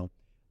 Okay.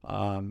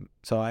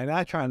 So, and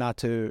I try not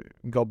to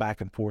go back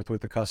and forth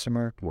with the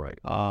customer. Right.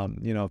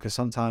 Because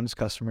sometimes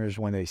customers,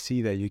 when they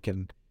see that you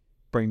can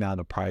bring down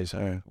the price,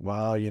 let's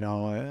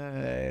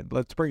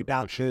bring it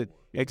down.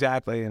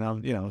 Exactly.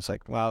 And it's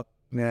like, well,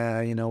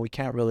 nah, we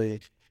can't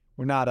really,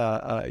 we're not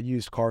a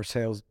used car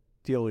sales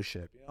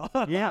dealership.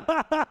 Yeah.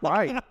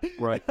 Right.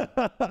 Right.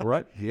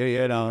 Right.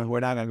 Yeah. We're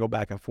not going to go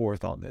back and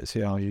forth on this.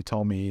 You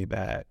told me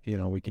that,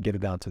 we could get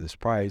it down to this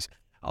price.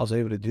 I was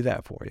able to do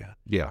that for you.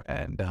 Yeah.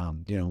 And,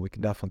 we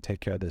can definitely take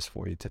care of this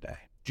for you today.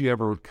 Do you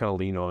ever kind of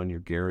lean on your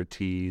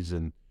guarantees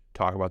and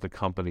talk about the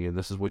company and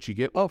this is what you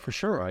get? Oh, for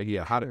sure. Right.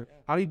 Yeah. How do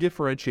you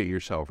differentiate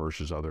yourself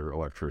versus other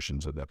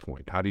electricians at that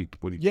point?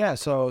 Yeah.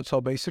 So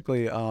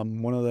basically,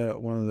 one of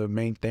the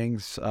main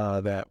things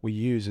that we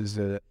use is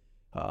the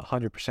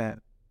 100%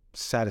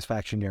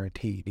 satisfaction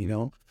guaranteed,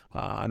 and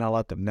I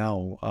let them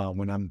know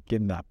when I'm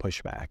getting that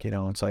pushback,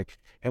 it's like,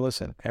 hey,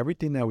 listen,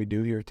 everything that we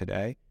do here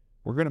today,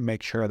 we're going to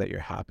make sure that you're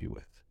happy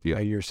with,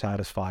 that you're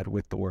satisfied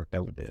with the work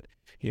that we did.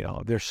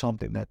 If there's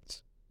something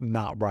that's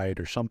not right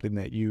or something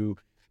that you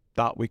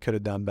thought we could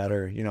have done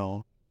better,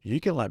 you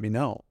can let me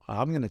know.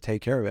 I'm going to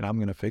take care of it. I'm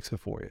going to fix it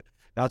for you.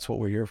 That's what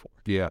we're here for.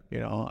 Yeah.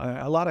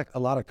 A lot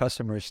of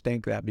customers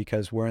think that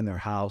because we're in their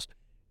house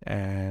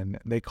and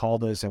they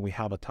called us and we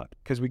have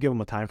because we give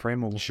them a time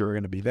frame and we're sure we're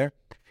going to be there,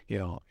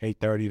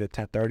 8:30 to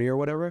 10:30 or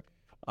whatever.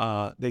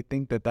 They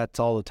think that that's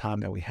all the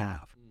time that we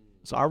have.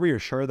 So I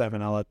reassure them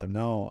and I let them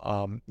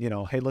know,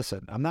 hey,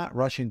 listen, I'm not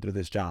rushing through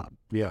this job.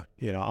 Yeah.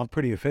 I'm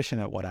pretty efficient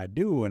at what I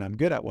do and I'm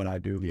good at what I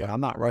do, but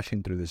I'm not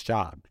rushing through this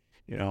job.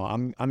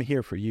 I'm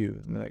here for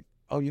you. And they're like,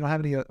 oh, you don't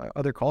have any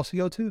other calls to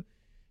go to?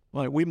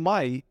 Like, we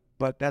might,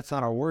 but that's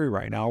not our worry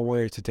right now. Our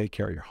worry is to take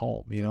care of your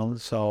home,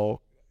 So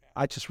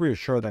I just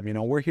reassure them,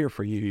 we're here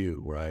for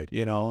you. Right.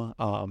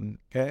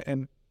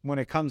 And when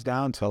it comes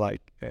down to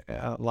like,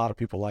 a lot of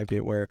people like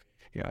it where,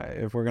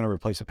 if we're going to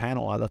replace a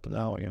panel, I let them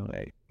know,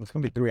 hey, it's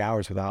going to be 3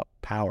 hours without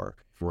power.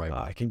 Right.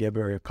 I can get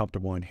very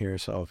comfortable in here.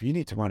 So if you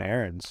need to run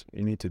errands,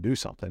 you need to do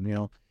something,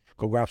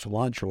 go grab some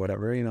lunch or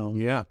whatever,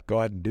 go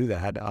ahead and do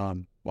that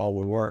while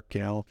we work,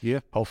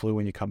 Hopefully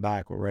when you come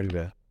back, we're ready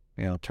to,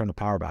 turn the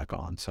power back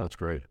on. So that's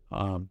great.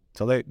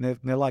 So they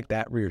like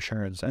that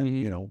reassurance.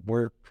 And,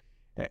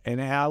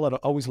 and I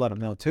always let them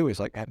know too, is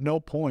like, at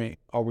no point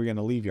are we going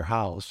to leave your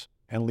house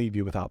and leave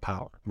you without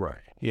power. Right.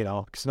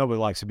 Because nobody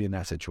likes to be in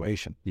that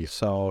situation. Yeah.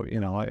 So,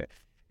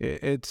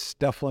 it's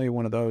definitely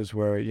one of those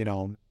where,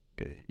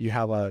 you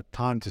have a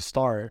time to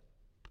start,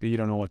 but you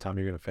don't know what time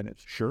you're going to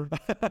finish. Sure.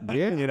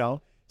 Yeah.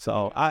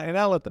 So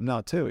I let them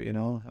know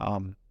too,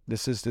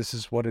 this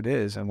is what it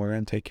is, and we're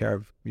going to take care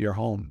of your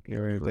home.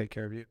 We're going to take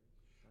care of you.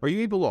 Are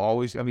you able to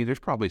always, there's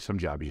probably some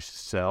jobs you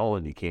sell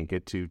and you can't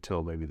get to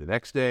till maybe the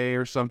next day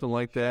or something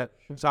like that.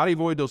 So how do you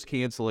avoid those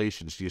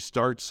cancellations? Do you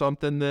start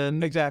something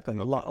then? Exactly.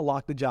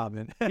 Lock the job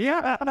in.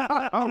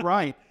 Yeah. All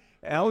right.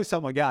 And I always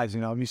tell my guys,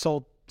 if you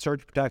sold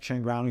surge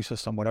protection, grounding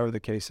system, whatever the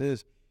case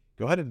is,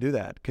 go ahead and do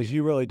that, because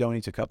you really don't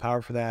need to cut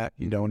power for that.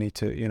 You don't need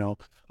to,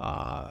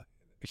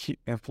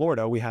 in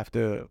Florida, we have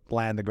to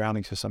land the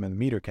grounding system in the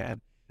meter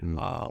can.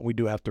 We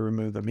do have to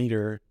remove the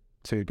meter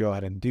to go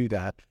ahead and do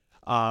that.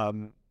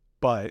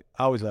 But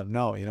I always let them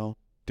know,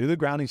 do the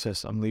grounding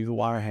system, leave the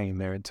wire hanging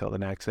there until the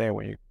next day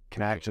when you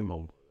can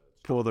actually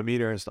pull the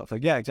meter and stuff.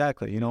 Like, yeah,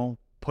 exactly.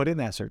 Put in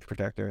that surge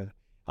protector.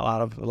 A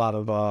lot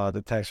of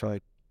the techs are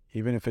like,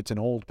 even if it's an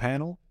old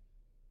panel,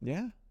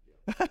 yeah,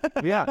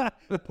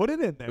 put it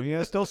in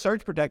there. Still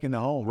surge protecting the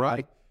home.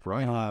 Right.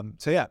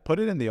 So yeah, put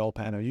it in the old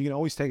panel. You can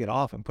always take it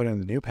off and put it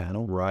in the new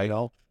panel. Right.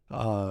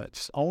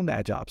 Just own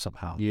that job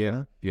somehow.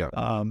 Yeah.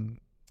 Yeah.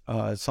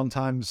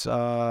 Sometimes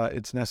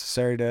it's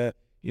necessary to,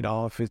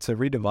 if it's a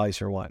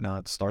redevice or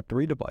whatnot, start the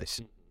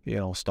redevice.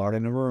 Start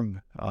in a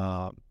room,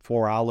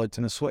 4 outlets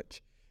and a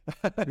switch.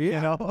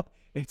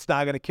 It's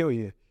not going to kill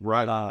you.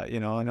 Right. I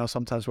know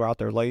sometimes we're out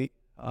there late,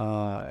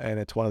 and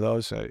it's one of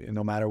those,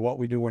 no matter what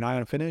we do, we're not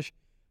going to finish,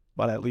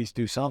 but at least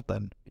do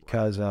something,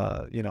 because,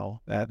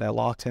 that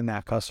locks in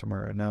that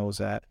customer and knows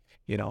that,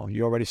 you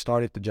already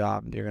started the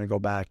job. You're going to go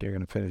back, you're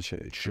going to finish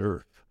it.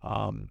 Sure.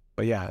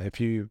 But yeah, if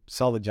you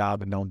sell the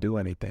job and don't do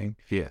anything,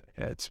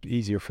 it's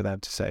easier for them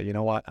to say, you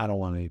know what, I don't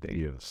want anything.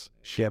 Yes.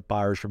 Get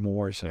buyer's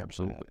remorse.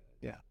 Absolutely.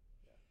 Yeah.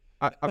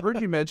 I've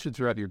heard you mention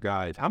throughout your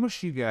guides, how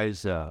much do you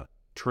guys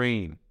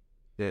train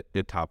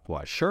at Top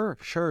Flight? Sure.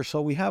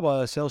 So we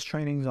have sales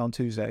trainings on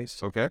Tuesdays.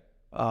 Okay.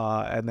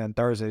 And then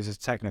Thursdays is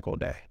technical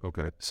day.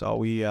 Okay. So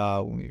we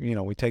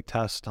take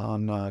tests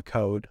on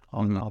code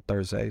on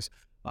Thursdays.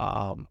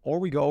 Or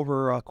we go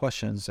over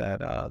questions that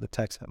the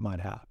techs might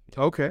have.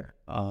 Okay.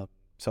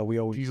 So we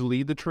always... Do you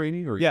lead the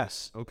training? Or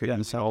Yes. Okay.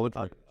 Yes. All the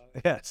training.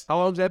 Yes. How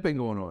long's that been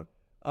going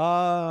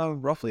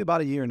on? Roughly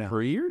about a year now.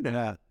 For a year now?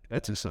 Yeah.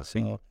 That's insane.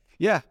 So,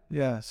 yeah.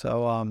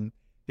 So,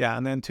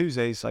 and then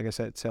Tuesdays, like I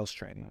said, sales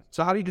training.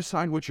 So how do you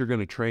decide what you're going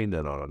to train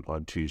then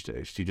on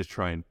Tuesdays? Do you just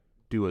try and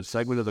do a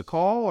segment of the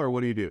call, or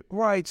what do you do?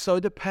 Right. So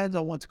it depends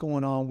on what's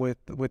going on with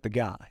the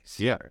guys.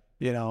 Yeah.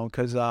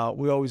 Because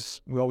we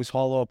always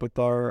follow up with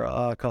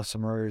our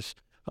customers.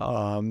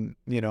 And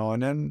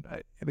then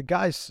the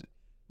guys,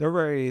 they're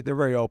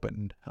very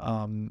open.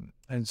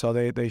 And so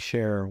they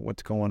share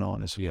what's going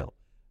on as well.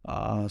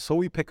 So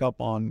we pick up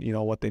on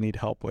what they need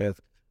help with.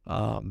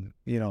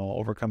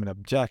 Overcoming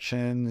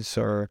objections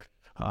or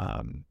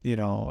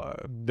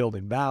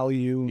building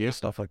value,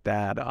 stuff like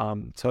that.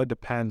 So it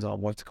depends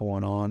on what's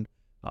going on.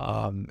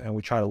 And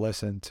we try to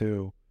listen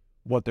to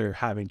what they're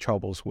having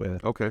troubles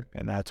with. Okay.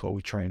 And that's what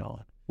we train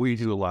on. We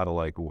do a lot of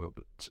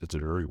it's a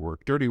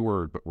dirty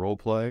word, but role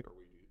play.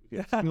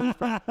 Yeah.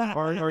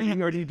 or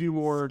do you do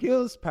more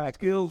skills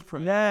practice?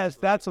 Yes,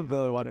 that's what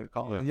Billy wanted to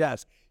call it.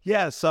 Yes.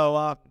 Yes.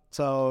 So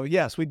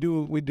yes, we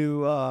do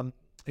a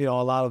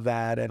lot of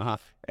that,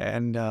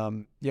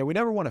 and we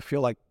never want to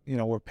feel like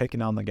we're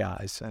picking on the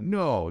guys, and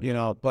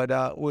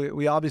but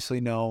we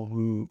obviously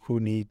know who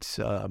needs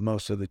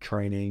most of the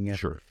training, and,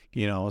 sure,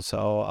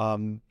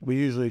 So we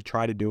usually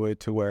try to do it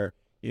to where,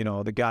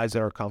 the guys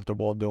that are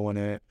comfortable doing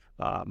it,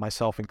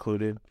 myself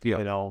included,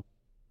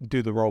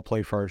 do the role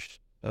play first,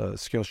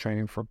 skills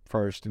training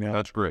first,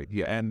 That's great.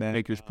 Yeah. and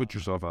then Put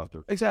yourself out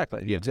there.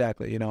 exactly, Yeah.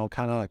 exactly,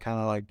 kind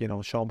of like,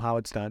 show them how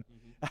it's done.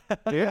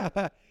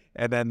 Yeah.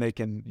 And then they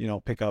can,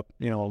 pick up,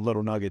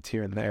 little nuggets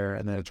here and there,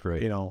 and then That's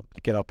great.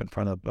 get up in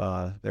front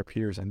of their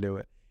peers and do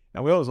it.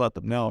 And we always let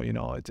them know,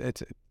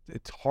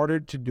 it's harder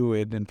to do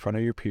it in front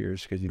of your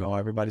peers because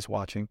everybody's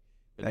watching.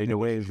 They know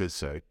what you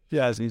say.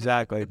 Yes,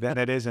 exactly. Than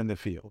it is in the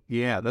field.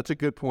 Yeah, that's a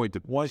good point.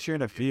 Once you're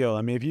in the field,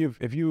 I mean,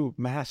 if you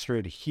master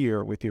it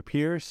here with your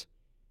peers,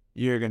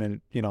 you're gonna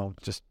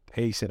just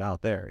ace it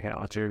out there.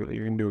 You're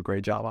gonna do a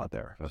great job out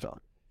there. So.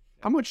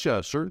 How much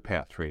certain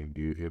path training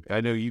do you have?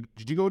 I know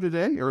did you go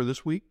today or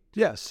this week?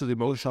 Yes. So the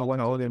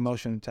emotional. The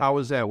emotion. How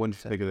was that? What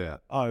did you think of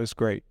that? Oh, it was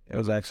great. It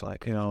was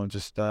excellent.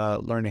 Just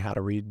learning how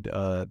to read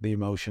the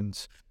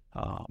emotions,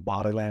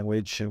 body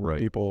language, and what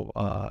people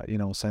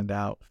send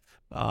out.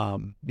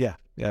 Yeah,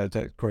 it's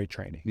a great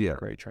training. Yeah,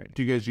 great training.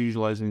 Do you guys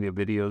utilize any of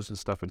the videos and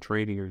stuff in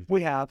training? Or?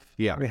 We have.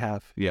 Yeah, we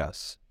have.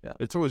 Yes. Yeah.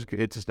 It's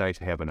just nice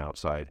to have an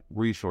outside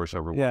resource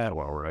every once in a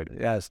while, right?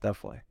 Yes,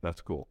 definitely.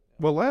 That's cool.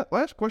 Well,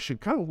 last question,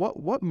 kind of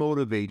what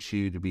motivates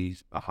you to be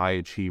a high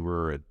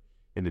achiever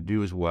and to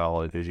do as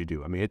well as you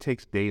do? I mean, it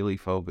takes daily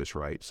focus,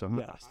 right? So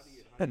yes.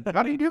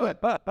 How do you do it?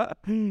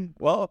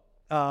 Well,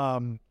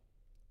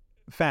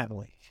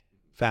 family.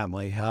 I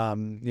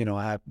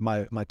have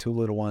my two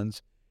little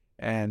ones,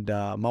 and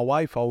my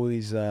wife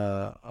always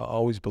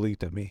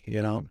believed in me.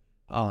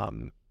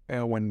 And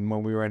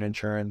when we were in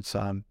insurance,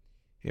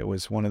 it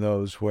was one of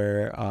those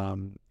where a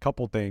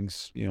couple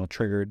things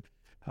triggered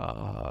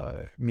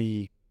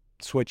me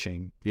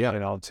switching,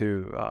 to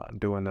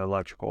doing the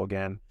electrical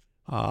again.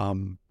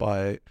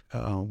 But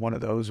one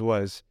of those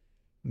was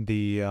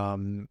the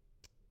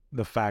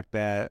fact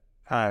that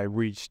I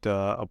reached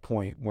a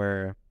point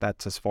where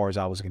that's as far as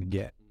I was going to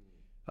get,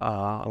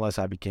 unless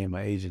I became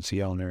an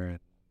agency owner. And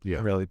I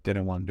really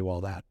didn't want to do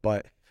all that.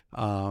 But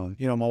my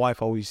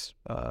wife always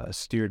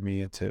steered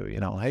me into,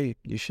 hey,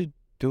 you should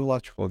do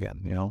electrical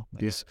again.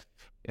 Yes.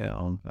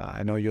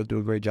 I know you'll do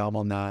a great job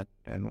on that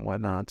and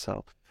whatnot.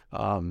 So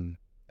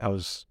I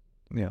was,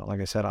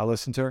 like I said, I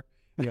listened to her.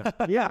 Yeah.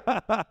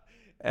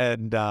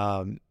 And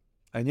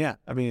yeah,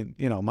 I mean,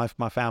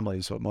 my family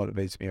is what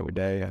motivates me every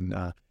day, and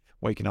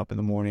waking up in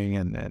the morning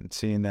and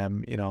seeing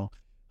them,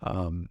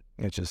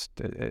 it's just,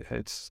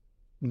 it's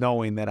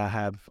knowing that I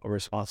have a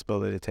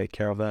responsibility to take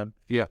care of them.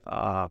 Yeah.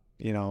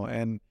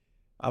 And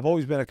I've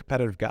always been a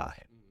competitive guy.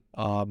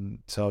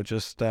 So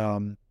just,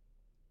 we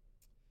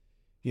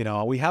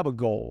have a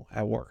goal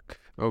at work.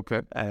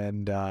 Okay.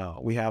 And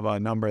we have a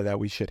number that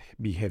we should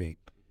be hitting.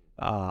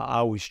 I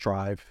always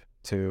strive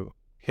to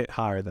hit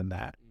higher than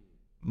that.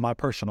 My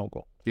personal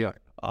goal. Yeah.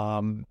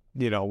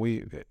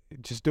 We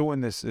just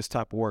doing this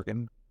type of work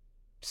and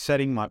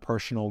setting my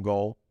personal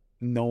goal,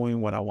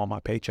 knowing what I want my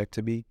paycheck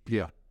to be.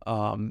 Yeah.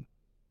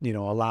 It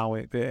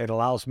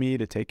allows me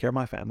to take care of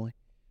my family,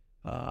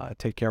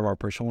 take care of our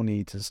personal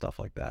needs and stuff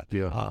like that.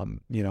 Yeah.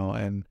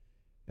 And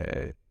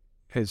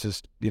it's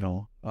just,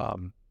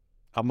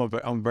 I'm a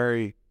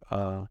very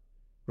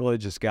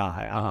religious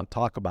guy. I don't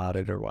talk about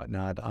it or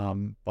whatnot.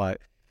 But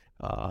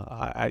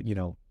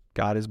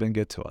God has been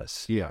good to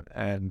us. Yeah.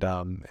 And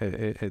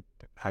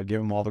I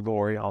give him all the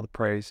glory, all the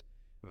praise.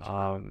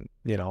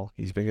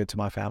 He's been good to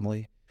my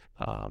family.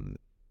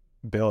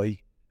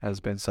 Billy has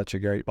been such a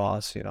great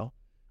boss,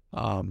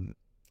 I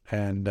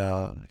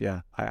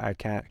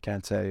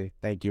can't say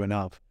thank you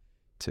enough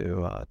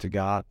to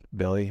God,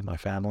 Billy, my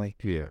family.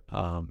 Yeah.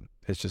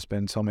 It's just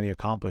been so many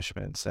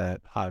accomplishments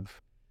that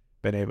I've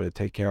been able to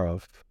take care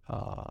of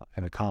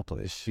and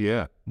accomplish.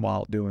 Yeah.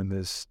 While doing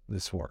this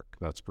work.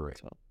 That's great.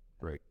 So.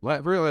 Great.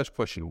 Very last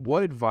question.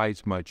 What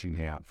advice might you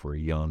have for a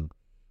young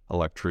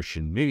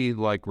electrician, maybe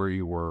like where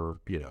you were,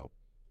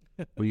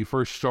 when you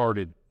first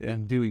started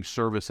doing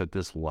service at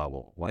this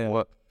level?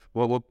 Like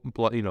what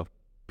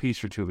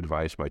piece or two of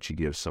advice might you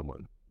give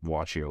someone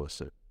watching or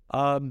listening?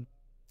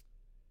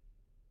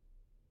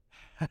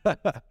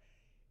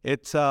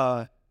 It's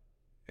a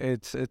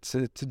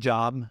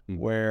job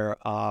where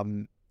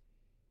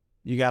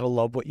you got to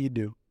love what you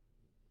do.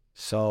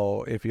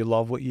 So if you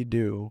love what you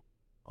do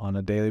on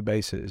a daily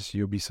basis,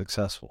 you'll be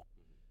successful.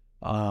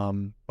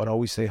 But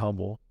always stay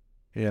humble.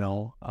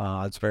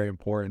 It's very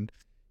important.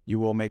 You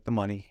will make the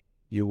money.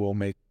 You will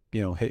make,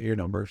 hit your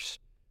numbers.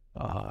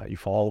 You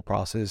follow the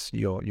process,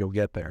 you'll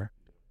get there.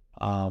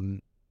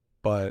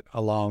 But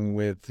along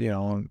with,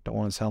 don't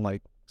want to sound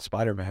like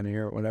Spider-Man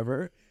here or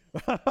whatever.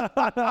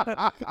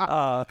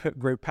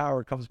 Great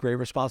power comes great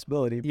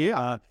responsibility.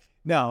 Yeah.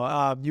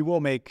 You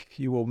will make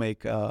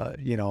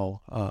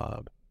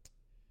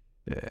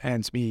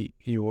ends meet.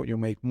 You'll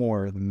make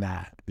more than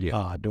that.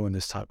 Yeah. Doing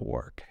this type of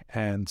work.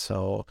 And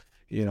so,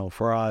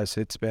 for us,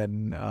 it's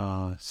been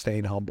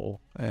staying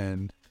humble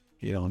and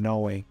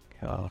knowing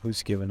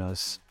who's given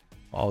us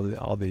all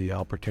the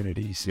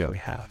opportunities that we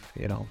have.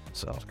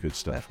 So that's good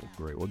stuff.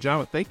 Great. Well,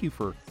 John, thank you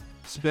for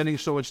spending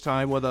so much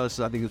time with us.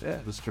 I think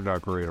this turned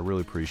out great. I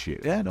really appreciate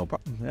it. Yeah, no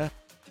problem. Yeah.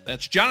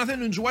 That's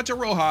Jonathan Unzueta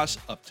Rojas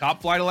of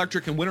Top Flight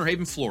Electric in Winter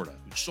Haven, Florida,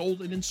 who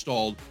sold and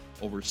installed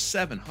over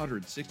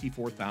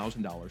 $764,000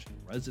 in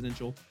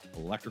residential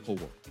electrical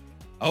work.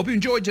 I hope you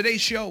enjoyed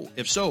today's show.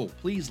 If so,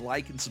 please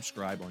like and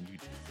subscribe on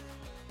YouTube.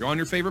 If you're on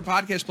your favorite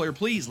podcast player,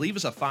 please leave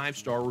us a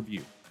 5-star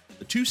review.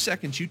 The 2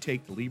 seconds you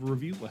take to leave a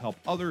review will help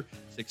other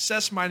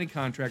success-minded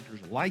contractors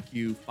like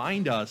you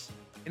find us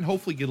and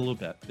hopefully get a little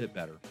bit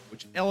better,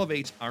 which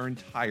elevates our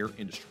entire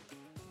industry.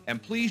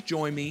 And please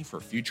join me for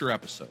future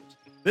episodes.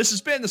 This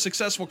has been The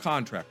Successful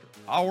Contractor,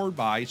 powered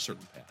by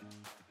Certain Path.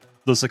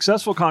 The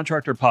Successful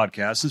Contractor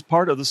podcast is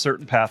part of the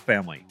Certain Path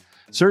family.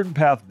 Certain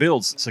Path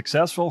builds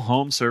successful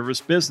home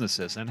service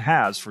businesses and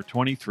has for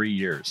 23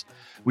 years.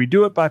 We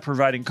do it by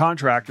providing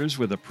contractors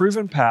with a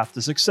proven path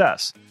to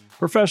success,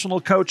 professional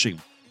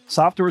coaching,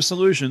 software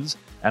solutions,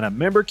 and a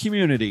member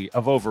community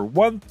of over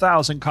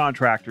 1,000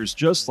 contractors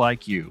just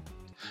like you.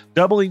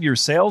 Doubling your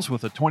sales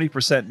with a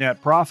 20%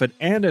 net profit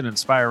and an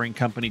inspiring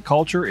company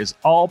culture is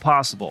all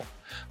possible.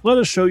 Let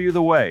us show you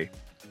the way.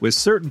 With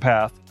Certain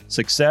Path,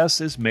 success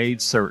is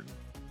made certain.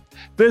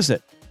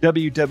 Visit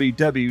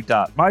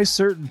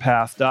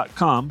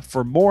www.mycertainpath.com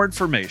for more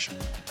information.